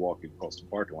me as we're walking across the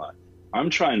parking lot. I'm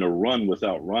trying to run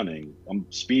without running. I'm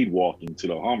speed walking to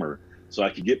the Hummer so I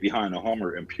could get behind the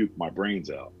Hummer and puke my brains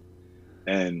out.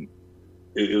 And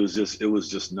it was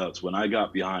just nuts. When I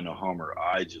got behind the Hummer,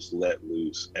 I just let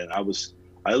loose, and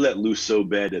I let loose so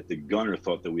bad that the gunner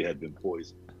thought that we had been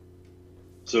poisoned.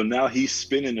 So now he's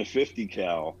spinning the 50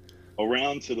 cal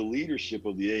around to the leadership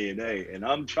of the ANA, and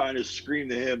I'm trying to scream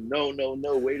to him, no, no,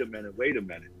 no, wait a minute.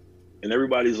 And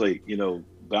everybody's like,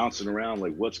 bouncing around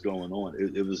like, what's going on?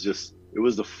 It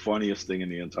was the funniest thing in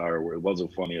the entire world. It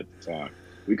wasn't funny at the time.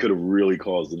 We could have really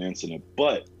caused an incident.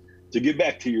 But to get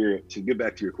back to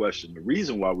your question, the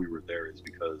reason why we were there is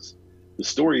because the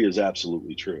story is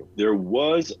absolutely true. There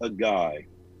was a guy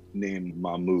named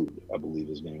Mahmoud, I believe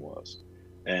his name was,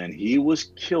 and he was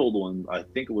killed on, I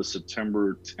think it was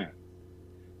September 10th.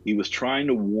 He was trying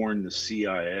to warn the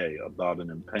CIA about an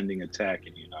impending attack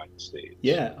in the United States.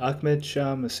 Yeah, Ahmed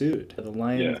Shah Massoud, the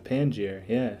Lion Yeah, of Panjshir.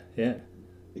 Yeah, yeah.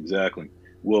 exactly.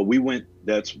 Well,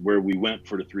 that's where we went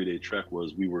for the 3-day trek.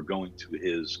 We were going to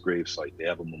his gravesite. They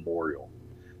have a memorial.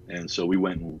 And so we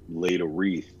went and laid a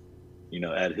wreath,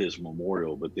 at his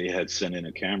memorial, but they had sent in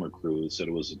a camera crew. It said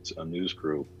it was a news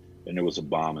crew, and there was a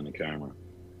bomb in the camera,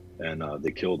 and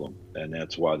they killed him. And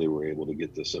that's why they were able to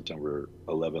get the September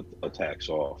 11th attacks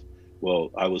off.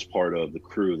 Well, I was part of the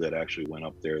crew that actually went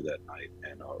up there that night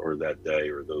and or that day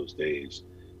or those days,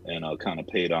 and kind of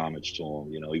paid homage to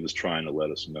him. He was trying to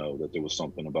let us know that there was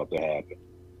something about to happen,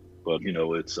 but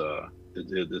it's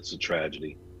a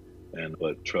tragedy. And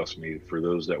but trust me, for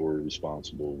those that were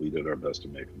responsible, we did our best to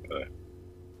make them pay.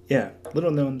 Yeah,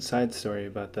 little known side story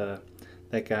about the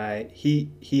that guy.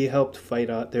 He helped fight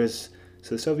out.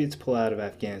 So the Soviets pull out of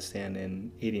Afghanistan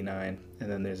in '89,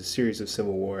 and then there's a series of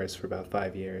civil wars for about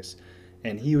 5 years,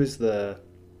 and he was the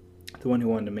one who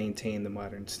wanted to maintain the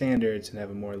modern standards and have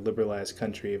a more liberalized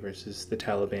country versus the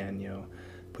Taliban,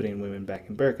 putting women back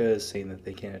in burqas, saying that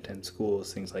they can't attend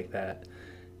schools, things like that.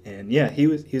 And yeah, he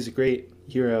was a great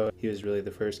hero. He was really the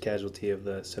first casualty of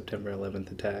the September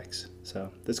 11th attacks.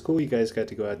 So that's cool. You guys got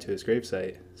to go out to his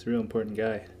gravesite. He's a real important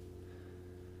guy.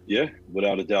 Yeah,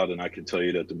 without a doubt, and I can tell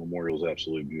you that the memorial is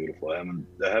absolutely beautiful. I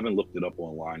haven't looked it up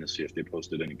online to see if they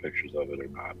posted any pictures of it or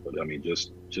not. But I mean,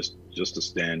 just to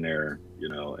stand there,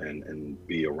 and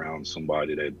be around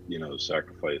somebody that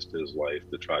sacrificed his life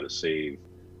to try to save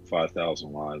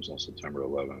 5,000 lives on September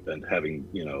 11th, and having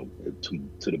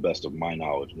to the best of my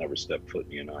knowledge, never stepped foot in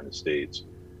the United States.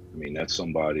 I mean, that's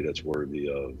somebody that's worthy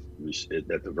of,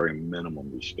 at the very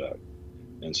minimum, respect.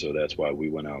 And so that's why we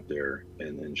went out there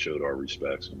and showed our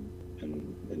respects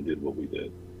and did what we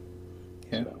did.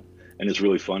 Yeah. So, and it's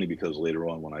really funny because later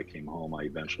on when I came home, I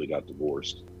eventually got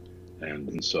divorced,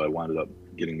 and so I wound up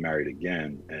getting married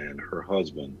again. And her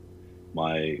husband,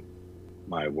 my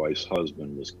my wife's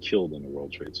husband, was killed in the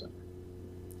World Trade Center.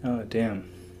 Oh damn.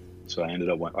 So I ended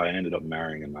up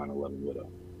marrying a 9/11 widow.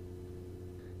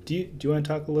 Do you want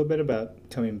to talk a little bit about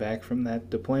coming back from that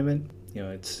deployment?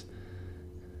 It's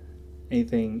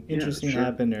anything Yeah, interesting sure.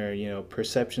 happen, or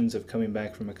perceptions of coming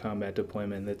back from a combat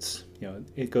deployment. That's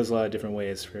it goes a lot of different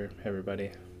ways for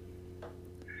everybody.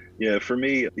 Yeah, for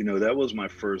me, that was my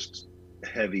first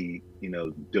heavy,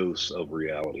 dose of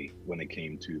reality when it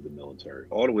came to the military.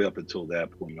 All the way up until that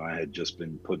point, I had just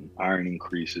been putting ironing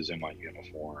creases in my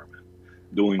uniform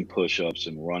and doing push-ups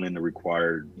and running the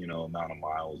required, amount of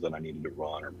miles that I needed to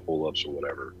run or pull-ups or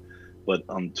whatever. But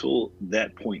until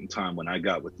that point in time when I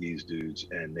got with these dudes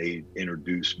and they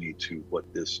introduced me to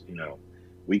what this,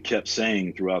 we kept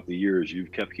saying throughout the years,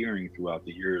 you've kept hearing throughout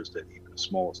the years that even the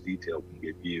smallest detail can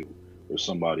get you or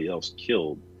somebody else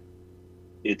killed.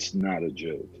 It's not a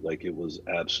joke. Like, it was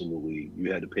absolutely,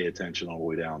 you had to pay attention all the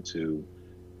way down to,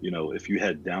 if you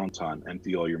had downtime,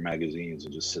 empty all your magazines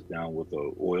and just sit down with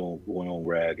a oil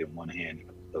rag in one hand,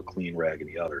 a clean rag in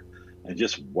the other, and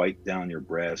just wipe down your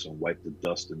brass and wipe the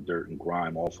dust and dirt and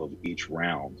grime off of each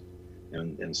round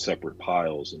in separate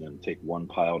piles, and then take one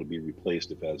pile to be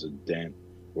replaced if it has a dent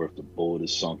or if the bullet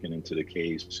is sunken into the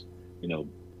case. You know,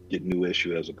 get new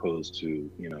issue as opposed to,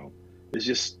 it's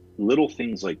just little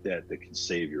things like that that can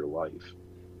save your life.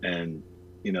 And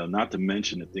not to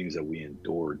mention the things that we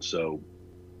endured. So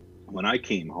when I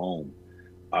came home,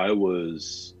 I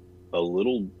was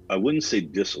I wouldn't say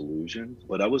disillusioned,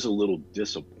 but I was a little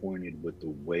disappointed with the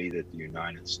way that the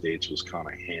United States was kind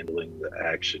of handling the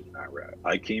action in Iraq.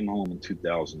 I came home in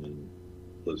 2000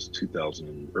 was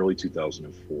 2000 early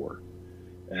 2004,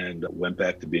 and went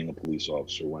back to being a police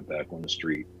officer, went back on the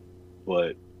street,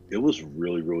 but it was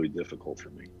really, really difficult for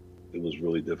me. It was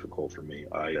really difficult for me.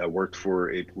 I worked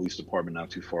for a police department not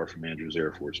too far from Andrews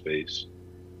Air Force Base,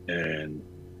 and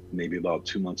maybe about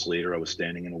 2 months later, I was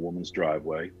standing in a woman's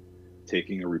driveway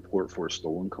taking a report for a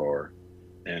stolen car,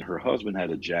 and her husband had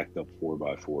a jacked up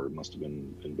 4x4. It must have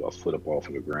been a foot up off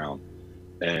of the ground.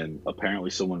 And apparently,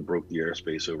 someone broke the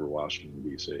airspace over Washington,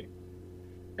 D.C.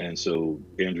 And so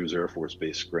Andrews Air Force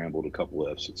Base scrambled a couple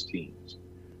of F 16s.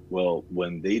 Well,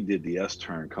 when they did the S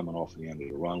turn coming off the end of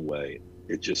the runway,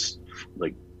 it just,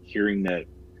 like, hearing that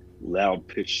loud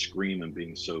pitched scream and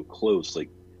being so close, like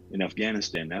in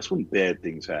Afghanistan, that's when bad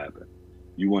things happen.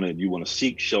 You want to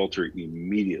seek shelter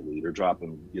immediately. They're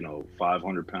dropping,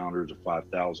 500 pounders or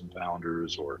 5,000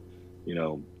 pounders, or, you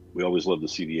know, we always love to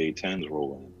see the A-10s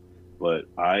roll in. But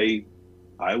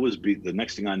the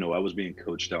next thing I know, I was being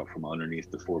coached out from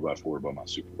underneath the 4x4 by my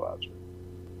supervisor.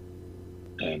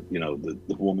 And,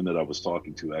 the woman that I was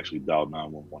talking to actually dialed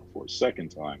 911 for a second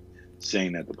time,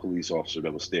 saying that the police officer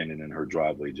that was standing in her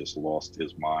driveway just lost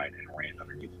his mind and ran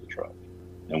underneath the truck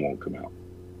and won't come out.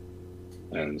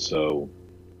 And so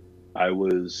I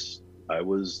was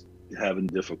having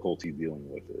difficulty dealing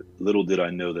with it. Little did I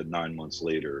know that 9 months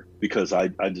later, because I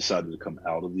decided to come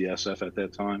out of the SF at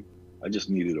that time, I just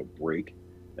needed a break.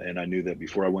 And I knew that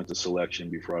before I went to selection,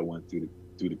 before I went through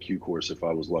the Q course, if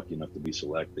I was lucky enough to be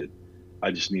selected,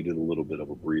 I just needed a little bit of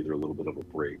a breather, a little bit of a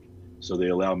break. So they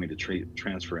allowed me to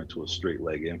transfer into a straight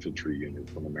leg infantry unit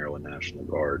from the Maryland National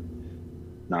Guard.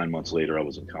 9 months later, I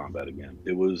was in combat again.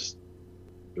 It was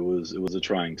a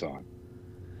trying time.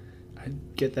 I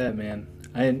get that, man.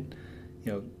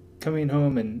 Coming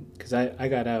home and because I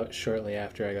got out shortly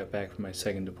after I got back from my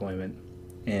second deployment,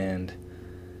 and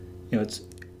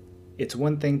it's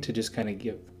one thing to just kind of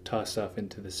get tossed off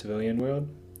into the civilian world.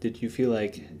 Did you feel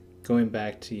like going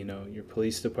back to your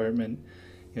police department,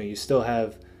 you still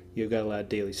have you've got a lot of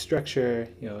daily structure,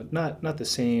 not the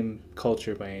same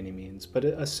culture by any means, but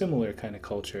a similar kind of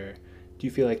culture. Do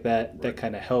you feel like that Right.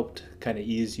 kind of helped kind of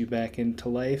ease you back into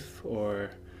life,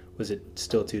 or was it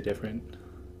still too different?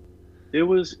 It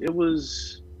was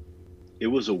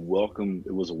a welcome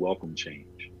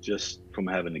change, just from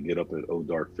having to get up at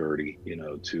dark 30,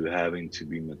 to having to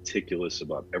be meticulous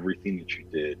about everything that you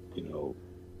did,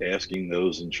 asking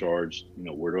those in charge,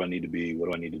 where do I need to be?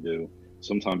 What do I need to do?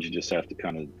 Sometimes you just have to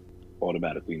kind of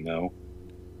automatically know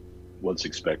what's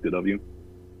expected of you.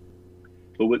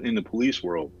 But in the police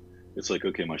world, it's like,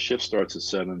 okay, my shift starts at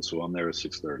 7, so I'm there at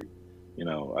 6:30.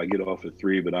 I get off at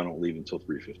 3, but I don't leave until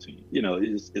 3:15.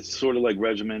 It's sort of like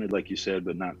regimented, like you said,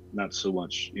 but not so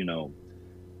much,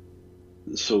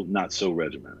 so not so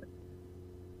regimented.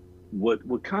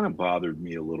 What kind of bothered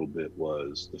me a little bit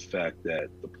was the fact that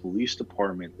the police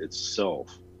department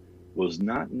itself was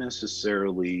not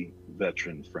necessarily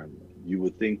veteran friendly. You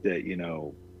would think that,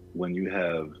 when you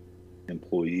have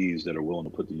employees that are willing to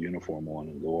put the uniform on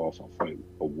and go off and fight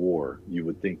a war, you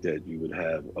would think that you would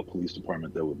have a police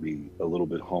department that would be a little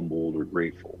bit humbled or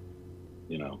grateful.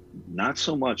 Not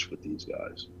so much with these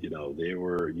guys. They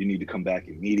were, you need to come back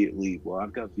immediately. Well,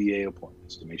 I've got VA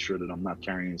appointments to make sure that I'm not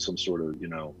carrying some sort of,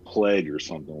 plague or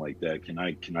something like that. Can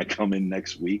I come in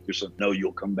next week or something? No,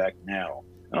 you'll come back now.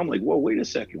 And I'm like, whoa, wait a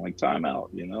second, like time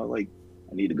out, like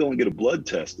I need to go and get a blood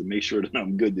test to make sure that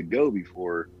I'm good to go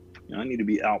before, I need to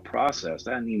be out processed.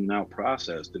 I hadn't even out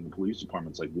processed in the police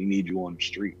department's like, we need you on the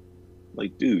street.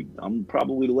 Like, dude, I'm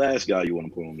probably the last guy you want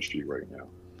to put on the street right now.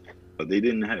 But they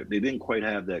didn't quite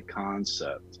have that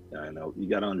concept. I know you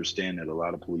got to understand that a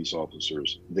lot of police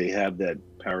officers, they have that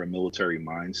paramilitary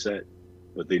mindset,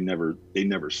 but they never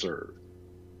served,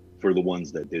 for the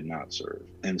ones that did not serve.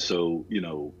 And so,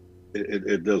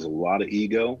 it does a lot of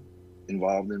ego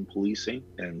involved in policing.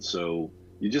 And so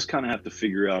you just kind of have to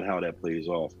figure out how that plays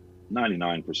off.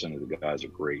 99% of the guys are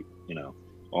great.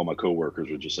 All my coworkers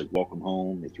were just like, welcome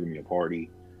home. They threw me a party.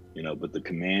 But the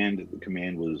command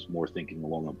was more thinking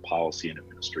along a policy and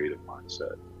administrative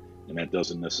mindset. And that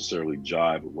doesn't necessarily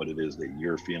jive with what it is that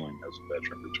you're feeling as a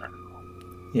veteran returning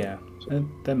home. Yeah, So,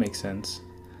 that makes sense.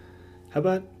 How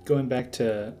about going back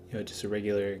to just a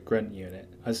regular grunt unit?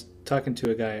 I was talking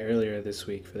to a guy earlier this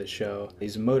week for the show.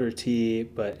 He's a motor T,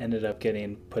 but ended up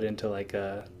getting put into like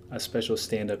a special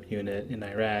stand-up unit in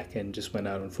Iraq and just went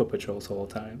out on foot patrols the whole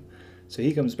time. So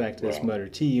he comes back to this wow. motor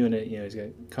T unit. He's got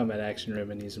combat action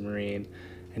ribbon. He's a Marine,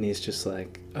 and he's just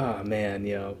like, oh man,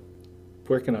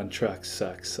 working on trucks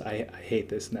sucks. I hate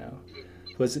this now.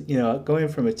 Was going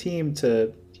from a team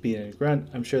to being a grunt?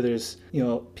 I'm sure there's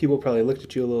people probably looked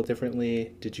at you a little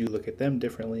differently. Did you look at them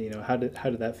differently? How did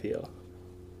that feel?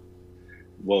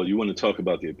 Well, you want to talk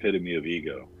about the epitome of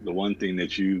ego. The one thing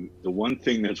that's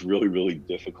really, really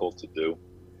difficult to do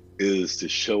is to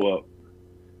show up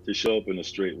in a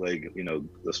straight leg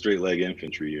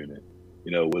infantry unit,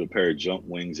 with a pair of jump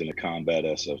wings and a combat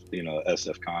SF,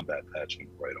 SF combat patch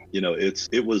right on.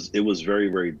 It was very,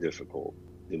 very difficult.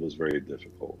 It was very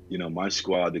difficult. My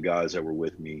squad, the guys that were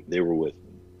with me, they were with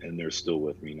me and they're still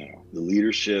with me now. The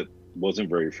leadership wasn't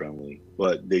very friendly,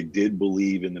 but they did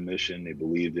believe in the mission. They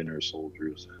believed in their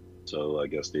soldiers. So I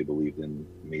guess they believed in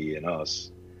me and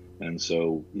us. And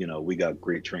so, we got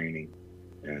great training,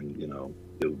 and,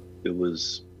 it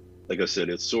was, like I said,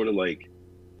 it's sort of like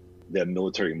that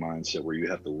military mindset where you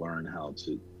have to learn how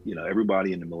to,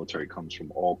 everybody in the military comes from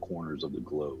all corners of the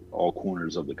globe, all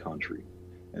corners of the country.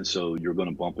 And so you're going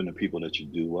to bump into people that you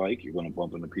do like, you're going to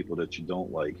bump into people that you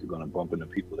don't like, you're going to bump into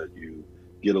people that you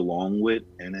get along with,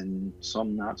 and then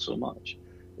some not so much.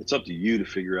 It's up to you to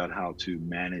figure out how to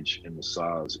manage and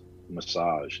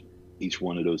massage each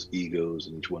one of those egos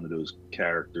and each one of those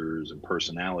characters and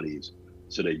personalities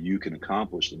so that you can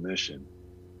accomplish the mission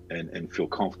and feel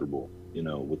comfortable,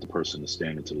 with the person that's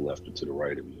standing to the left or to the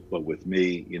right of you. But with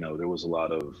me, there was a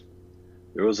lot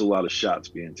of shots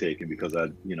being taken because I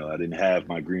didn't have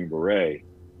my green beret,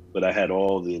 but I had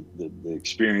all the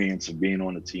experience of being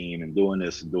on the team and doing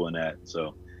this and doing that.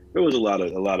 So there was a lot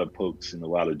of pokes and a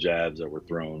lot of jabs that were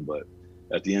thrown, but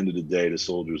at the end of the day, the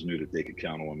soldiers knew that they could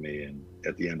count on me, and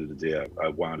at the end of the day, I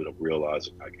wound up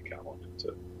realizing I could count on them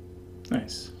too.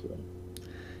 Nice. So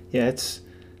Yeah, it's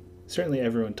certainly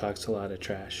everyone talks a lot of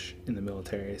trash in the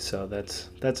military, so that's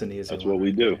an easy That's one what we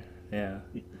right do. there.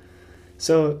 Yeah.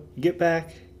 So you get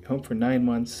back home for 9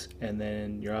 months, and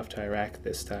then you're off to Iraq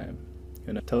this time.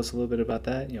 You know, tell us a little bit about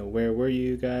that. You know, where were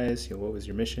you guys? You know, what was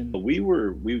your mission?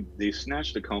 We they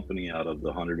snatched a company out of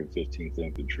the 115th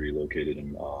Infantry located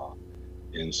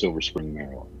in Silver Spring,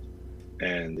 Maryland.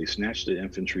 And they snatched the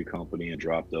infantry company and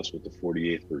dropped us with the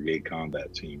 48th Brigade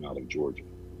Combat Team out of Georgia.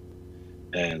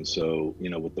 And so,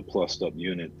 with the plussed up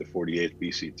unit, the 48th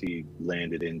BCT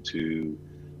landed into,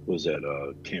 was that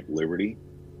Camp Liberty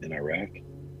in Iraq.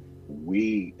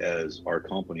 We, as our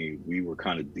company, we were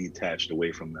kind of detached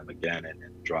away from them again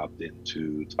and dropped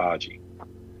into Taji.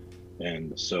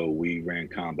 And so we ran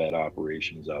combat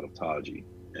operations out of Taji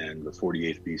and the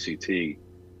 48th BCT.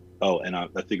 Oh, and I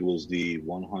think it was the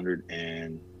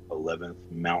 111th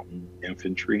Mountain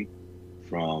Infantry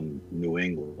from New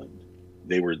England.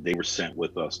 They were sent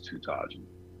with us to Taji.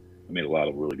 I made a lot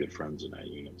of really good friends in that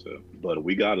unit too. But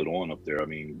we got it on up there. I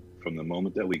mean, from the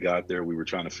moment that we got there, we were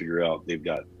trying to figure out they've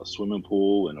got a swimming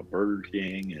pool and a Burger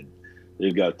King, and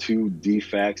they've got two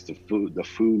DFACs. The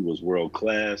food was world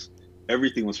class.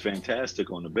 Everything was fantastic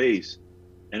on the base.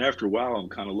 And after a while, I'm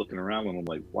kind of looking around and I'm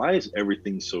like, why is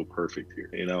everything so perfect here?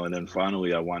 And then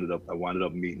finally I wound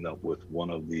up meeting up with one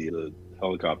of the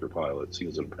helicopter pilots. He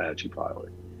was an Apache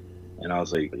pilot. And I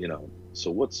was like,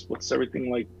 so what's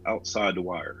everything like outside the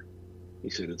wire? He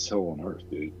said, it's hell on earth,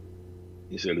 dude.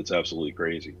 He said, it's absolutely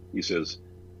crazy. He says,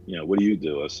 what do you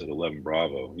do? I said, 11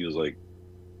 Bravo. He was like,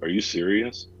 are you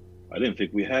serious? I didn't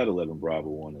think we had 11 Bravo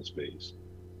on this base.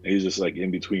 And he's just like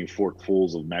in between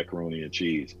forkfuls of macaroni and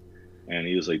cheese. And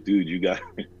he was like, dude,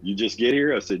 you just get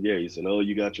here? I said, yeah. He said, oh,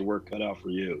 you got your work cut out for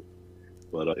you.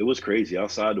 But it was crazy.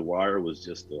 Outside the wire was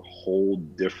just a whole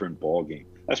different ball game.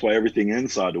 That's why everything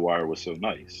inside the wire was so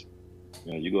nice.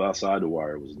 You go outside the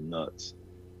wire, it was nuts.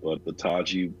 But the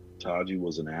Taji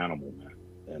was an animal, man,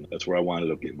 and that's where I wound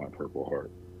up getting my Purple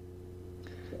Heart.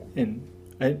 So And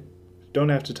I don't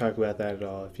have to talk about that at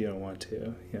all if you don't want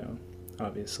to,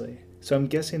 obviously. So I'm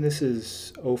guessing this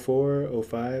is '04,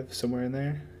 '05, somewhere in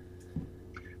there?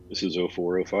 this is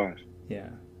 0405. Yeah.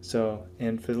 So,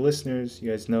 and for the listeners,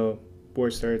 you guys know war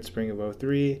started spring of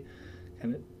 '03,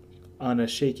 kind of on a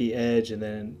shaky edge, and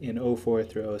then in '04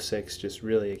 through '06 just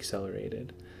really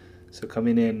accelerated. So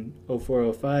coming in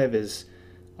 '04, '05 is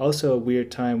also a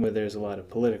weird time where there's a lot of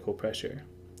political pressure.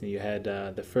 You had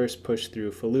the first push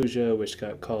through Fallujah, which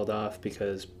got called off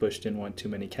because Bush didn't want too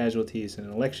many casualties in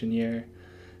an election year.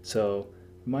 So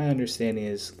my understanding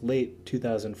is late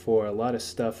 2004, a lot of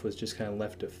stuff was just kind of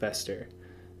left to fester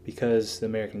because the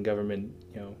American government,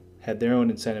 had their own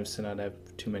incentives to not have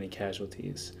too many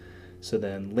casualties. So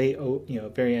then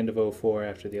very end of '04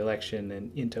 after the election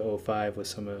and into '05 with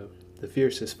some of the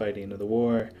fiercest fighting of the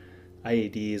war,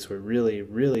 IEDs were really,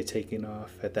 really taking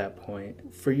off at that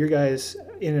point. For your guys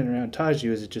in and around Taji,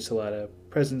 was it just a lot of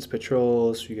presence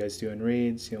patrols? Were you guys doing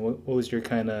raids? What was your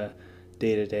kind of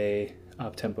day-to-day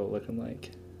op tempo looking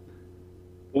like?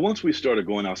 But once we started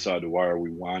going outside the wire, we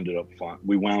wound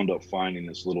up finding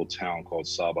this little town called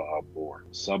Sabah al Bor.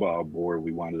 Sabah al Bor,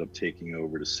 we wound up taking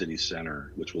over the city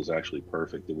center, which was actually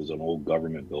perfect. It was an old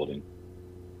government building,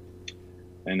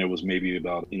 and there was maybe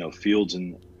about fields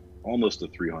in almost a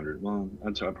 300. Well,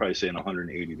 I'd probably say in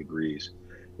 180 degrees.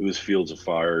 It was fields of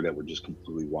fire that were just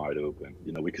completely wide open.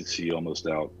 We could see almost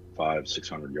out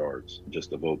 500-600 yards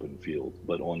just of open field.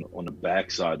 But on the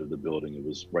back side of the building, it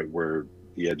was right where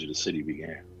the edge of the city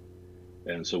began.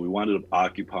 And so we wound up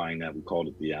occupying that. We called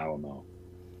it the Alamo,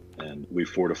 and we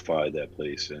fortified that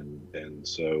place. And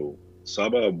so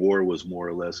Sabah Abor was more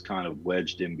or less kind of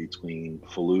wedged in between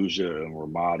Fallujah and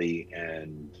Ramadi,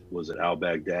 and was it al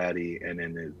Baghdadi, and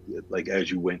then like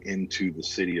as you went into the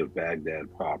city of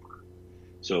Baghdad proper.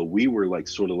 So we were like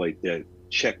sort of like that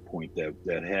checkpoint,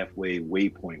 that halfway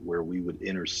waypoint where we would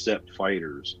intercept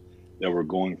fighters that were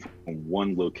going from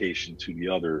one location to the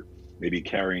other, maybe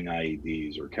carrying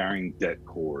IEDs or carrying det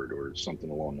cord or something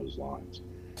along those lines.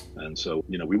 And so,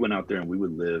 we went out there and we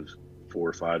would live 4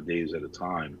 or 5 days at a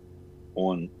time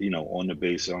on the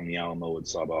base on the Alamo at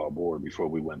Sabah Al Bor before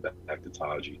we went back to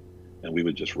Taji. And we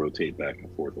would just rotate back and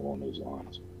forth along those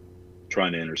lines,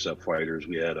 trying to intercept fighters.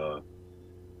 We had a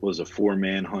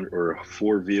 4-man hunter or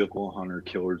 4-vehicle hunter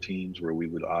killer teams where we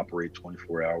would operate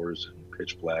 24 hours in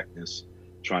pitch blackness,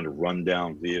 trying to run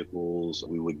down vehicles.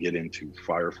 We would get into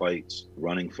firefights,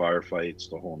 running firefights,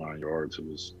 the whole 9 yards. It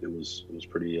was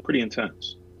pretty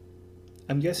intense.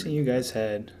 I'm guessing you guys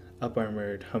had up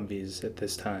armored Humvees at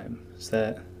this time. Is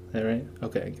that right?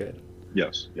 Okay, good.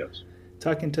 Yes, yes.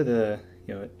 Talking to the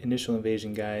initial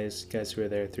invasion guys who were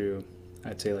there through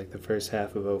I'd say like the first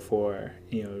half of '04,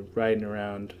 riding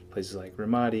around places like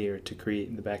Ramadi or Tikrit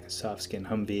in the back of soft skin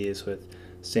Humvees with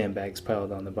sandbags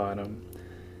piled on the bottom.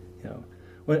 You know,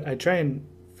 what I try and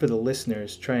for the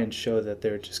listeners try and show that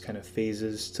there are just kind of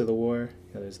phases to the war.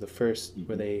 There's the first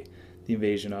where Hmm. the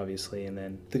invasion obviously, and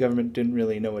then the government didn't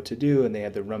really know what to do, and they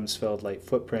had the Rumsfeld light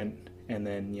footprint, and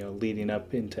then leading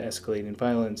up into escalating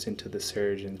violence into the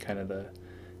surge and kind of the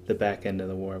back end of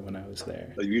the war when I was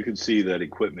there. You could see that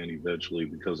equipment eventually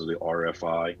because of the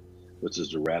RFI, which is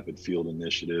the Rapid Field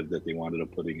Initiative that they wanted to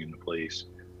putting into place.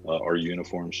 Our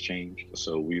uniforms changed,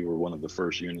 so we were one of the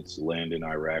first units to land in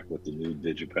Iraq with the new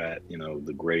Digipat,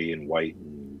 the gray and white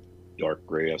and dark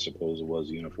gray, I suppose it was,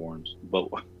 uniforms.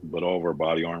 But all of our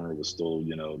body armor was still,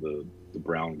 the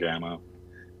brown gamma.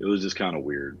 It was just kind of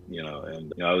weird,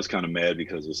 and I was kind of mad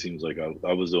because it seems like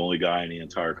I was the only guy in the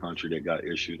entire country that got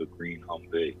issued a green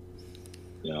Humvee.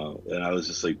 And I was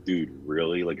just like, dude,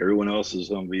 really? Like everyone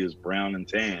else's Humvee is brown and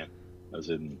tan. I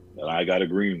said, and I got a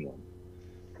green one.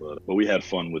 But we had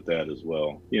fun with that as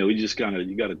well. We just kind of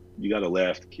you gotta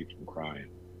laugh to keep from crying.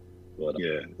 But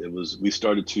yeah, it was. We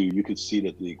started to. You could see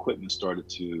that the equipment started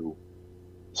to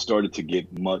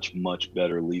get much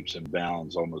better leaps and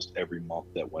bounds almost every month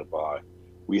that went by.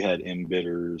 We had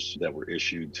embitters that were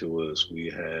issued to us. We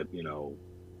had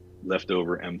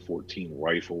leftover M14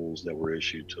 rifles that were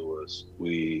issued to us.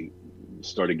 We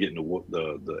started getting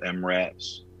the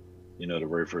MRAPs, the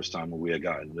very first time when we had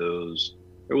gotten those.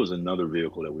 There was another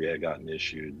vehicle that we had gotten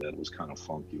issued that was kind of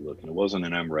funky looking. It wasn't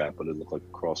an MRAP, but it looked like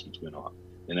a cross between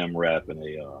an MRAP and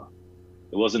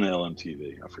it wasn't an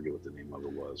LMTV. I forget what the name of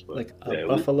it was, but Like a yeah,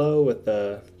 buffalo with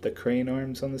the crane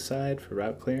arms on the side for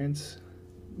route clearance.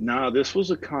 nah, this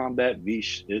was a combat V.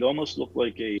 It almost looked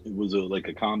like it was like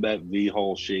a combat V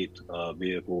hull shaped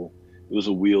vehicle. It was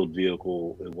a wheeled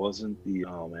vehicle. It wasn't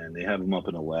oh man, they have them up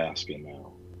in Alaska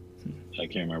now. I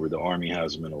can't remember. The Army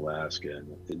has them in Alaska,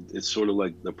 and it's sort of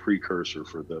like the precursor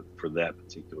for that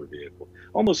particular vehicle.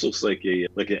 Almost looks like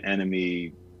an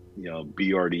enemy,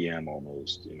 BRDM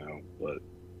almost, But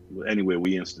anyway,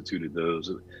 we instituted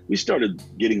those. We started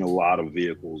getting a lot of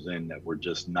vehicles in that were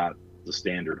just not the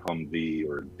standard Humvee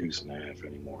or Deuce and a Half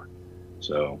anymore.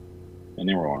 So, and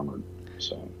they were armored.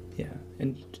 So, Yeah,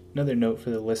 and another note for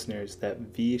the listeners: that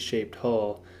V-shaped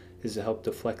hull is to help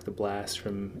deflect the blast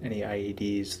from any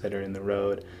IEDs that are in the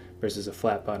road, versus a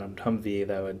flat-bottomed Humvee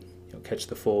that would catch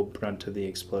the full brunt of the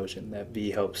explosion. That V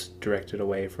helps direct it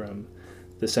away from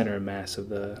the center of mass of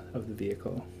the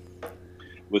vehicle.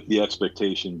 with the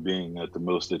expectation being that the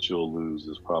most that you'll lose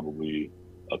is probably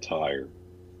a tire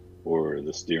or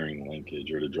the steering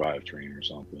linkage or the drivetrain or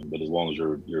something. But as long as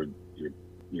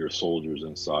your soldiers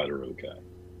inside are okay,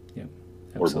 Yeah,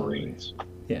 or absolutely. Marines.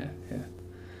 Yeah, yeah.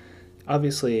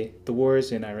 Obviously, the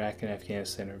wars in Iraq and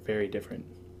Afghanistan are very different.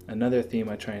 Another theme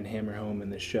I try and hammer home in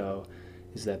this show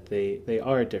is that they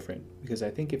are different, because I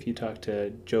think if you talk to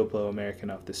Joe Blow American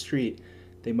off the street,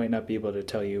 they might not be able to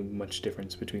tell you much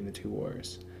difference between the two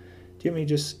wars. Do you have any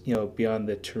just, beyond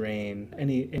the terrain,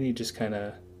 any just kind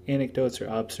of anecdotes or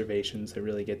observations that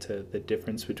really get to the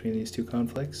difference between these two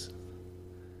conflicts?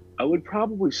 I would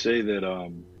probably say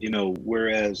that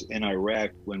whereas in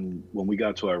Iraq, when we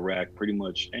got to Iraq, pretty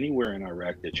much anywhere in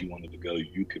Iraq that you wanted to go,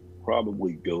 you could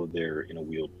probably go there in a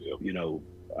wheeled vehicle.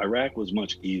 Iraq was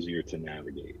much easier to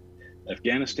navigate.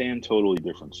 Afghanistan, totally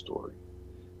different story.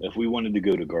 If we wanted to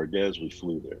go to Gardez, we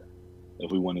flew there.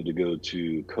 If we wanted to go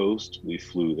to Coast, we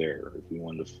flew there. If we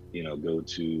wanted to, go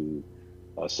to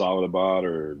Saladabad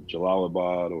or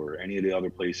Jalalabad or any of the other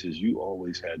places, you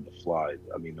always had to fly.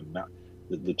 I mean,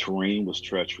 the terrain was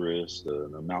treacherous.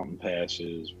 The mountain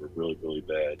passes were really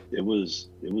bad. It was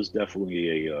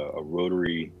definitely a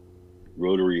rotary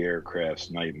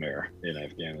aircraft's nightmare in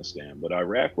Afghanistan. But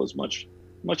Iraq was much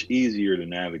easier to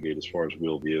navigate as far as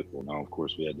wheeled vehicle. Now, of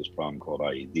course, we had this problem called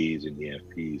IEDs and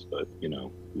EFPs, but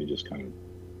we just kind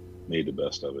of made the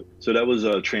best of it. So that was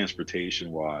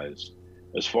transportation wise.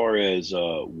 As far as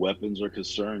weapons are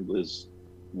concerned, is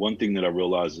one thing that I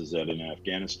realized is that in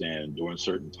Afghanistan, during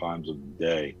certain times of the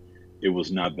day, it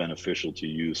was not beneficial to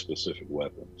use specific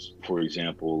weapons. For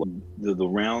example, the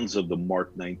rounds of the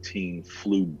Mark 19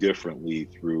 flew differently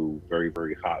through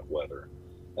very hot weather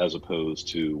as opposed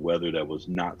to weather that was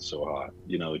not so hot.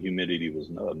 Humidity was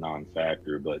a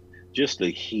non-factor, but just the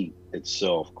heat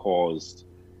itself caused,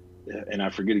 and I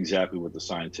forget exactly what the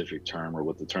scientific term or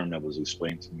what the term that was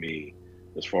explained to me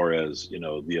as far as,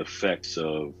 the effects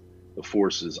of the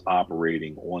forces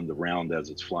operating on the round as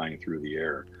it's flying through the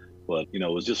air. But, it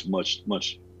was just much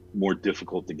more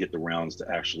difficult to get the rounds to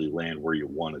actually land where you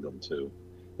wanted them to,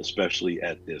 especially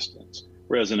at distance.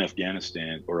 Whereas in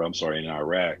Afghanistan, or I'm sorry, in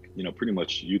Iraq, pretty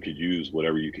much you could use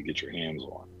whatever you could get your hands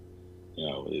on.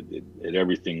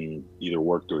 Everything either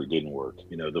worked or it didn't work.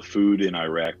 The food in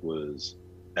Iraq was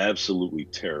absolutely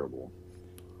terrible.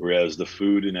 Whereas the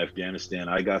food in Afghanistan,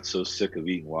 I got so sick of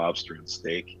eating lobster and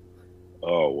steak.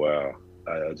 Oh wow.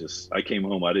 I came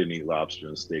home, I didn't eat lobster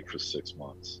and steak for 6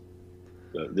 months.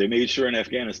 They made sure in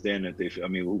Afghanistan that I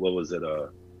mean, what was it?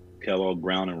 Kellogg,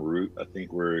 Brown and Root, I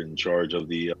think were in charge of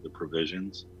the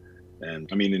provisions. And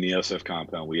I mean, in the SF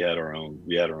compound, we had our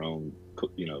own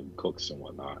cooks and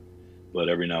whatnot. But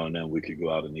every now and then we could go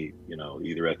out and eat,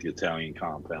 either at the Italian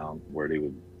compound where they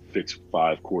would fix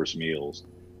 5 course meals,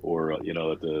 or at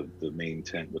the main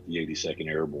tent with the 82nd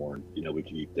Airborne, we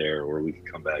could eat there, or we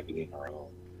could come back and eat our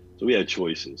own. So we had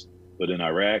choices. But in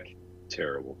Iraq,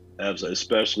 terrible. Absolutely,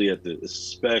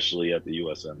 especially at the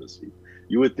U.S. embassy.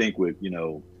 You would think with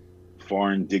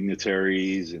foreign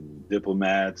dignitaries and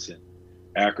diplomats and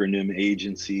acronym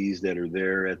agencies that are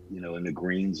there at in the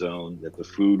green zone that the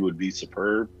food would be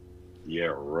superb.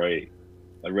 Yeah, right.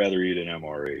 I'd rather eat an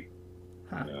MRE,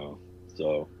 Huh.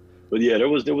 So, but yeah, there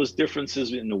was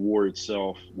differences in the war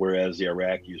itself, whereas the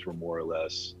Iraqis were more or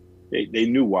less they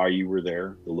knew why you were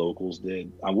there. The locals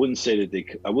did. I wouldn't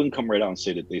come right out and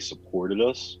say that they supported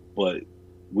us, but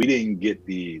we didn't get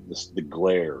the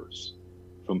glares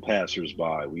from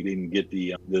passersby. We didn't get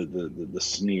the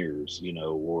sneers,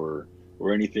 or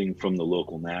anything from the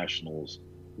local nationals.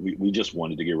 We just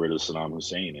wanted to get rid of Saddam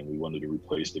Hussein, and we wanted to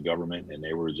replace the government, and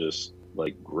they were just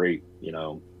like, great,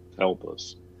 help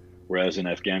us. Whereas in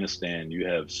Afghanistan, you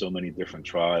have so many different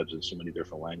tribes and so many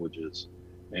different languages,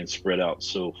 and spread out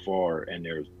so far, and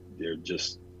they're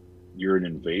just you're an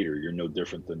invader. You're no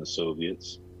different than the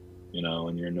Soviets,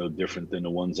 and you're no different than the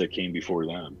ones that came before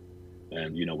them.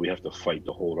 And we have to fight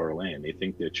to hold our land. They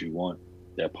think that you want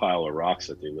that pile of rocks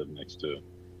that they live next to,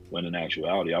 when in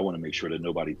actuality, I want to make sure that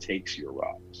nobody takes your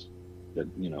rocks.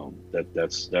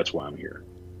 That's why I'm here.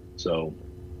 So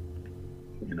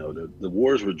the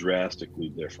wars were drastically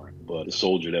different, but the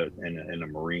soldier that and the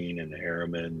Marine and the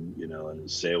airman, and the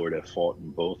sailor that fought in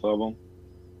both of them,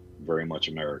 very much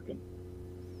American.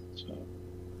 So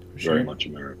For very sure. much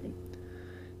American.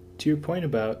 To your point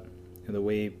about the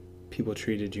way people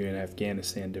treated you in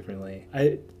Afghanistan differently,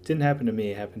 it didn't happen to me.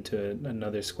 It happened to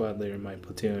another squad leader in my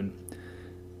platoon.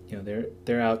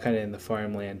 They're out kind of in the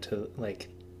farmland, to like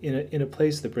in a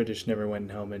place the British never went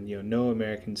home, and no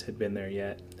Americans had been there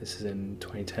yet. This is in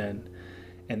 2010,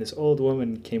 and this old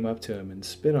woman came up to him and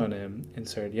spit on him and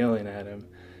started yelling at him.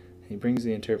 And he brings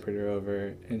the interpreter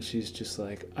over, and she's just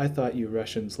like, "I thought you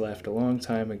Russians left a long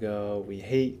time ago. We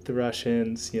hate the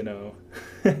Russians."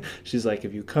 She's like,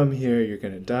 "If you come here, you're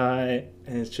gonna die."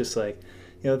 And it's just like,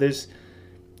 there's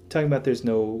talking about there's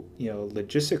no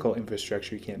logistical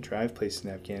infrastructure. You can't drive places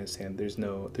in Afghanistan. There's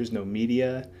no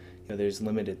media. There's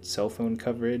limited cell phone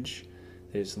coverage.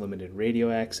 There's limited radio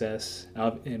access,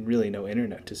 and really no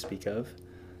internet to speak of.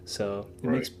 So it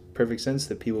Right. makes perfect sense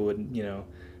that people would,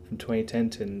 from 2010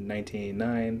 to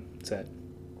 1989, it's at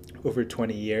over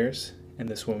 20 years, and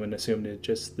this woman assumed it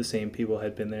just the same people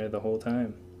had been there the whole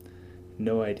time.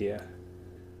 No idea.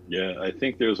 Yeah, I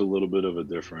think there's a little bed of a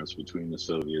difference between the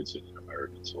Soviets and an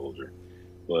American soldier.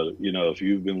 But if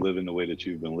you've been living the way that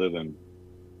you've been living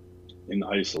in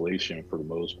isolation for the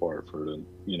most part for the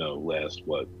last,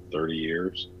 what, 30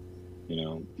 years,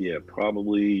 yeah,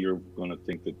 probably you're going to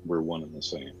think that we're one and the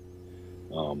same.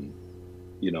 Um,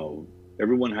 you know,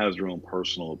 Everyone has their own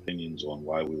personal opinions on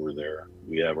why we were there.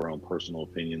 We have our own personal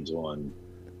opinions on,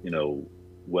 you know,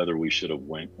 whether we should have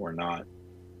went or not.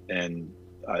 And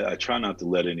I try not to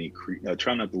I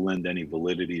try not to lend any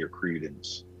validity or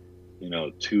credence,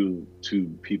 to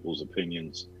people's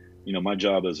opinions. My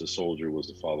job as a soldier was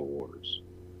to follow orders.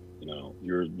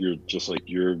 You're just like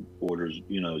your orders.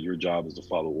 Your job is to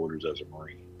follow orders as a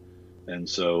Marine. And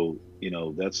so,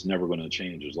 that's never going to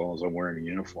change. As long as I'm wearing a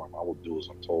uniform, I will do as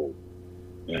I'm told.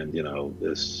 And I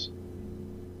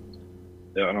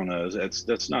don't know.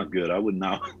 That's not good. I would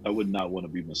not I would not want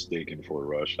to be mistaken for a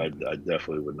rush. I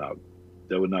definitely would not.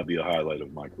 That would not be a highlight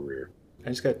of my career. I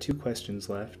just got two questions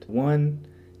left. One,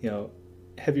 you know,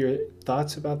 have your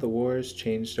thoughts about the wars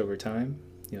changed over time?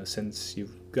 Since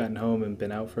you've gotten home and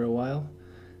been out for a while.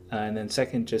 And then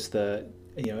second, just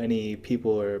any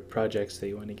people or projects that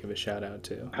you want to give a shout out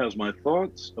to. Has my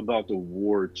thoughts about the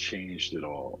war changed at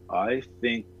all? I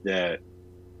think that,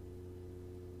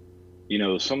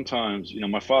 sometimes,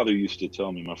 my father used to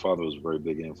tell me, my father was a very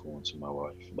big influence in my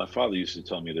life. My father used to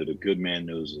tell me that a good man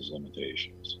knows his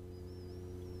limitations.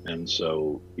 And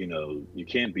so, you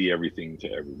can't be everything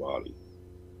to everybody.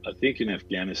 I think in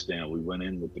Afghanistan we went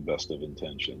in with the best of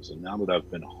intentions, and now that I've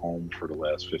been home for the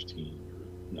last 15 years,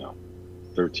 no,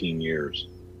 13 years,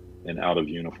 and out of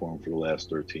uniform for the last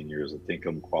 13 years, I think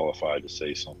I'm qualified to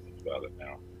say something about it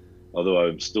now. Although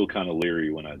I'm still kind of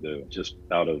leery when I do, just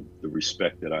out of the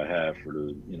respect that I have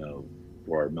for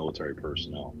for our military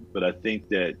personnel. But I think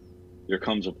that there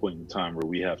comes a point in time where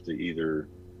we have to either,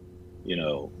 you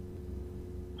know,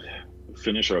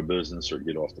 finish our business or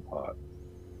get off the pot.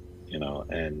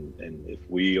 And if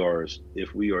we are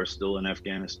still in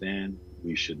Afghanistan,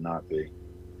 we should not be.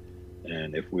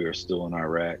 And if we are still in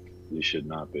Iraq, we should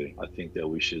not be. I think that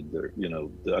we should,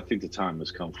 I think the time has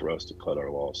come for us to cut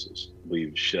our losses.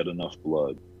 We've shed enough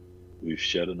blood, we've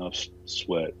shed enough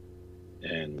sweat,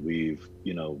 and we've,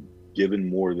 given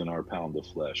more than our pound of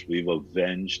flesh. We've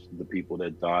avenged the people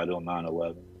that died on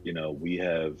 9/11. We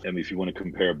have, I mean, if you want to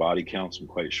compare body counts, I'm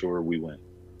quite sure we win.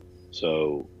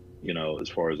 So, as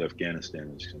far as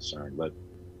Afghanistan is concerned, let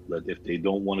if they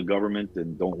don't want a government,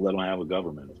 then don't let them have a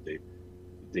government.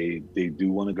 If they do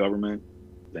want a government,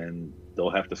 then they'll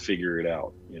have to figure it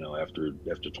out,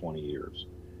 after 20 years.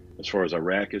 As far as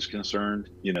Iraq is concerned,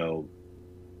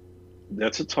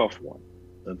 that's a tough one.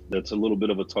 That's a little bit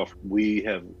of a tough. We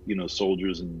have,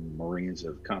 soldiers and Marines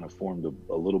have kind of formed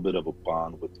a little bit of a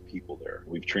bond with the people there.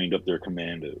 We've trained up their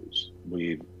commandos.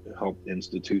 We've helped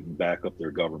institute and back up their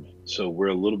government. So we're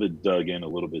a little bit dug in, a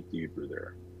little bit deeper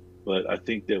there. But I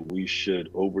think that we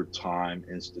should, over time,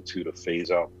 institute a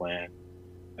phase out plan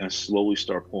and slowly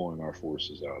start pulling our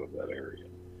forces out of that area.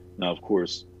 Now, of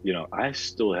course, I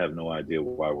still have no idea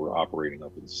why we're operating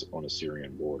on a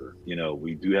Syrian border.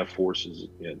 We do have forces,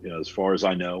 as far as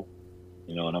I know,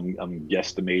 and I'm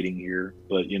guesstimating here,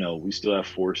 but we still have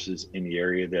forces in the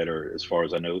area that are, as far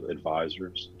as I know,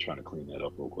 advisors. I'm trying to clean that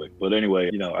up real quick. But anyway,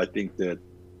 I think that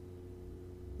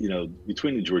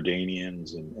between the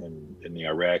Jordanians and the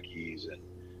Iraqis and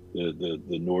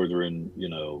the northern,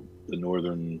 the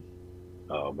northern,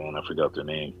 oh man, I forgot their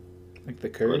name. Like the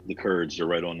Kurds? The Kurds are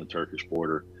right on the Turkish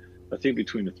border. I think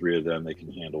between the three of them, they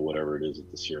can handle whatever it is that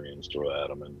the Syrians throw at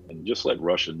them, and just let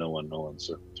Russia know in no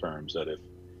uncertain terms that if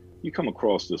you come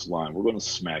across this line, we're going to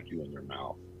smack you in your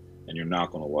mouth, and you're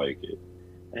not going to like it.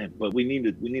 But we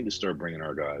need to start bringing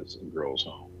our guys and girls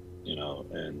home,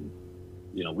 and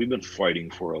we've been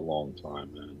fighting for a long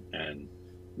time, man. And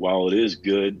while it is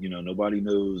good, nobody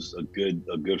knows a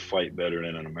good fight better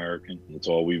than an American. It's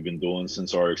all we've been doing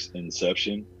since our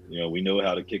inception. We know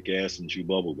how to kick ass and chew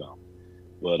bubble gum.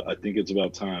 But I think it's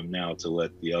about time now to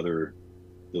let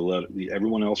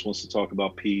everyone else wants to talk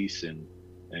about peace and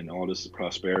all this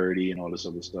prosperity and all this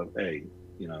other stuff. Hey,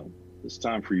 it's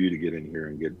time for you to get in here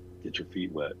and get your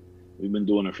feet wet. We've been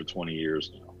doing it for 20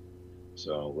 years now.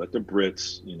 So let the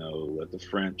Brits, let the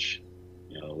French,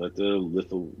 let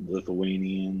the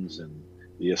Lithuanians and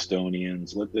the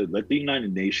Estonians, let the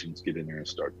United Nations get in there and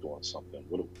start doing something.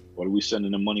 What are we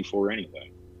sending them money for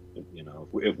anyway?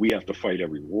 If we have to fight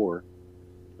every war,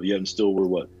 but yet and still we're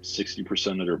what,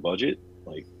 60% of their budget,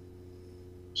 like.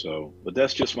 So, but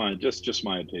that's just my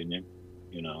opinion,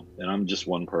 and I'm just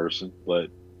one person. But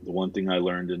the one thing I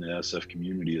learned in the SF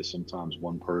community is sometimes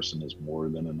one person is more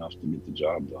than enough to get the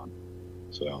job done.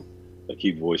 So I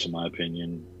keep voicing my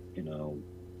opinion,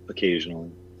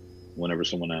 occasionally, whenever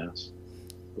someone asks.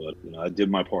 But I did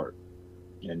my part,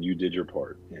 and you did your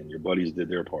part, and your buddies did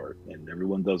their part, and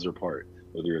everyone does their part.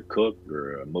 Whether you're a cook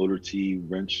or a motor T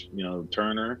wrench,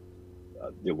 turner,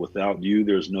 without you,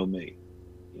 there's no me.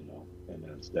 And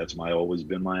that's always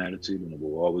been my attitude, and it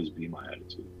will always be my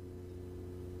attitude.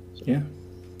 So. Yeah,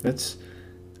 I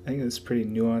think that's pretty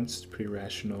nuanced, pretty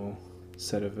rational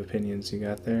set of opinions you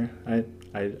got there. I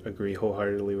agree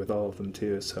wholeheartedly with all of them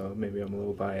too, so maybe I'm a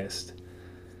little biased.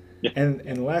 Yeah. And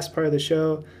the last part of the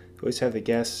show, we always have the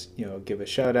guests, give a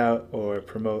shout out or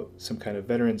promote some kind of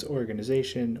veterans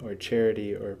organization or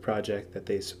charity or project that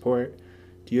they support.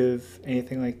 Do you have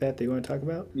anything like that you want to talk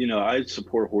about? I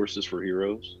support Horses for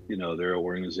Heroes. They're an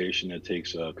organization that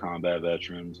takes combat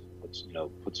veterans,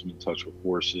 puts them in touch with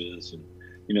horses, and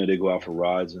they go out for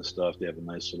rides and stuff. They have a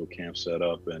nice little camp set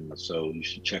up, and so you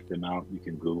should check them out. You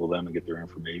can Google them and get their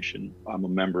information. I'm a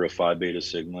member of Phi Beta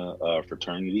Sigma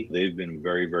fraternity. They've been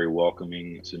very, very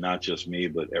welcoming to not just me,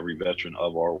 but every veteran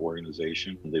of our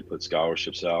organization. They put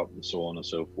scholarships out and so on and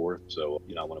so forth. So,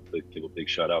 I want to give a big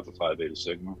shout out to Phi Beta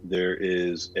Sigma. There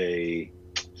is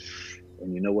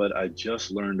and you know what? I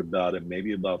just learned about it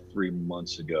maybe about 3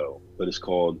 months ago, but it's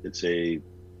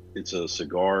a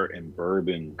cigar and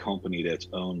bourbon company that's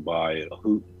owned by a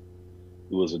Hoot,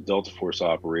 who was a Delta Force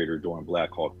operator during Black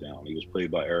Hawk Down. He was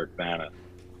played by Eric Bana.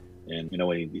 And,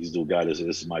 he's the guy that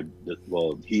says,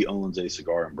 he owns a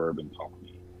cigar and bourbon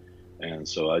company. And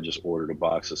so I just ordered a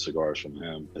box of cigars from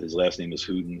him. His last name is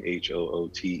Hooten,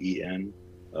 Hooten.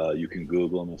 You can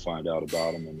Google him and find out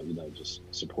about him, and just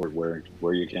support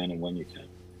where you can and when you can.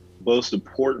 Most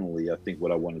importantly, I think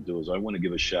what I want to do is I want to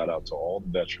give a shout out to all the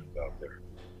veterans out there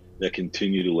that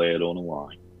continue to lay it on the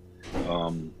line,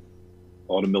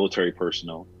 all the military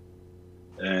personnel,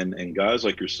 and guys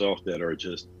like yourself that are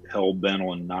just hell bent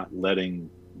on not letting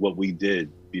what we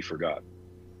did be forgotten.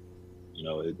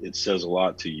 It says a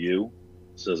lot to you,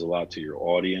 it says a lot to your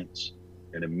audience,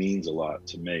 and it means a lot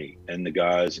to me and the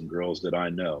guys and girls that I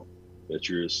know that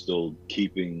you're still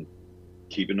keeping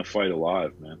the fight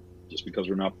alive, man. Just because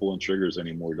we're not pulling triggers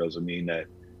anymore doesn't mean that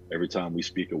every time we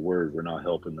speak a word, we're not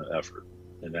helping the effort.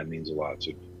 And that means a lot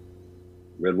to me.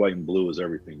 Red, white, and blue is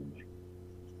everything to me.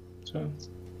 So,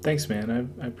 thanks,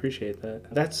 man. I appreciate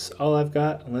that. That's all I've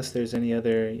got, unless there's any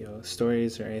other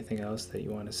stories or anything else that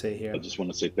you want to say here. I just want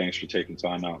to say thanks for taking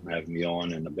time out and having me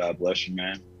on, and God bless you,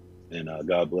 man. And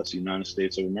God bless the United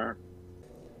States of America.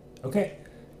 Okay,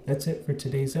 that's it for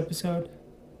today's episode.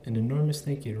 An enormous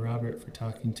thank you to Robert for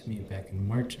talking to me back in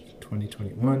March of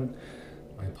 2021.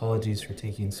 My apologies for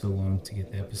taking so long to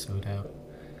get the episode out.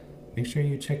 Make sure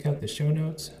you check out the show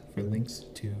notes for links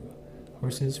to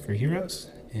Horses for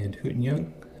Heroes and Hooten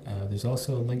Young. There's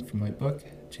also a link for my book,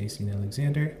 Chasing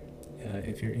Alexander,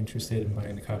 if you're interested in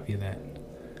buying a copy of that.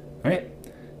 All right,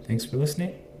 thanks for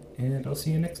listening, and I'll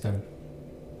see you next time.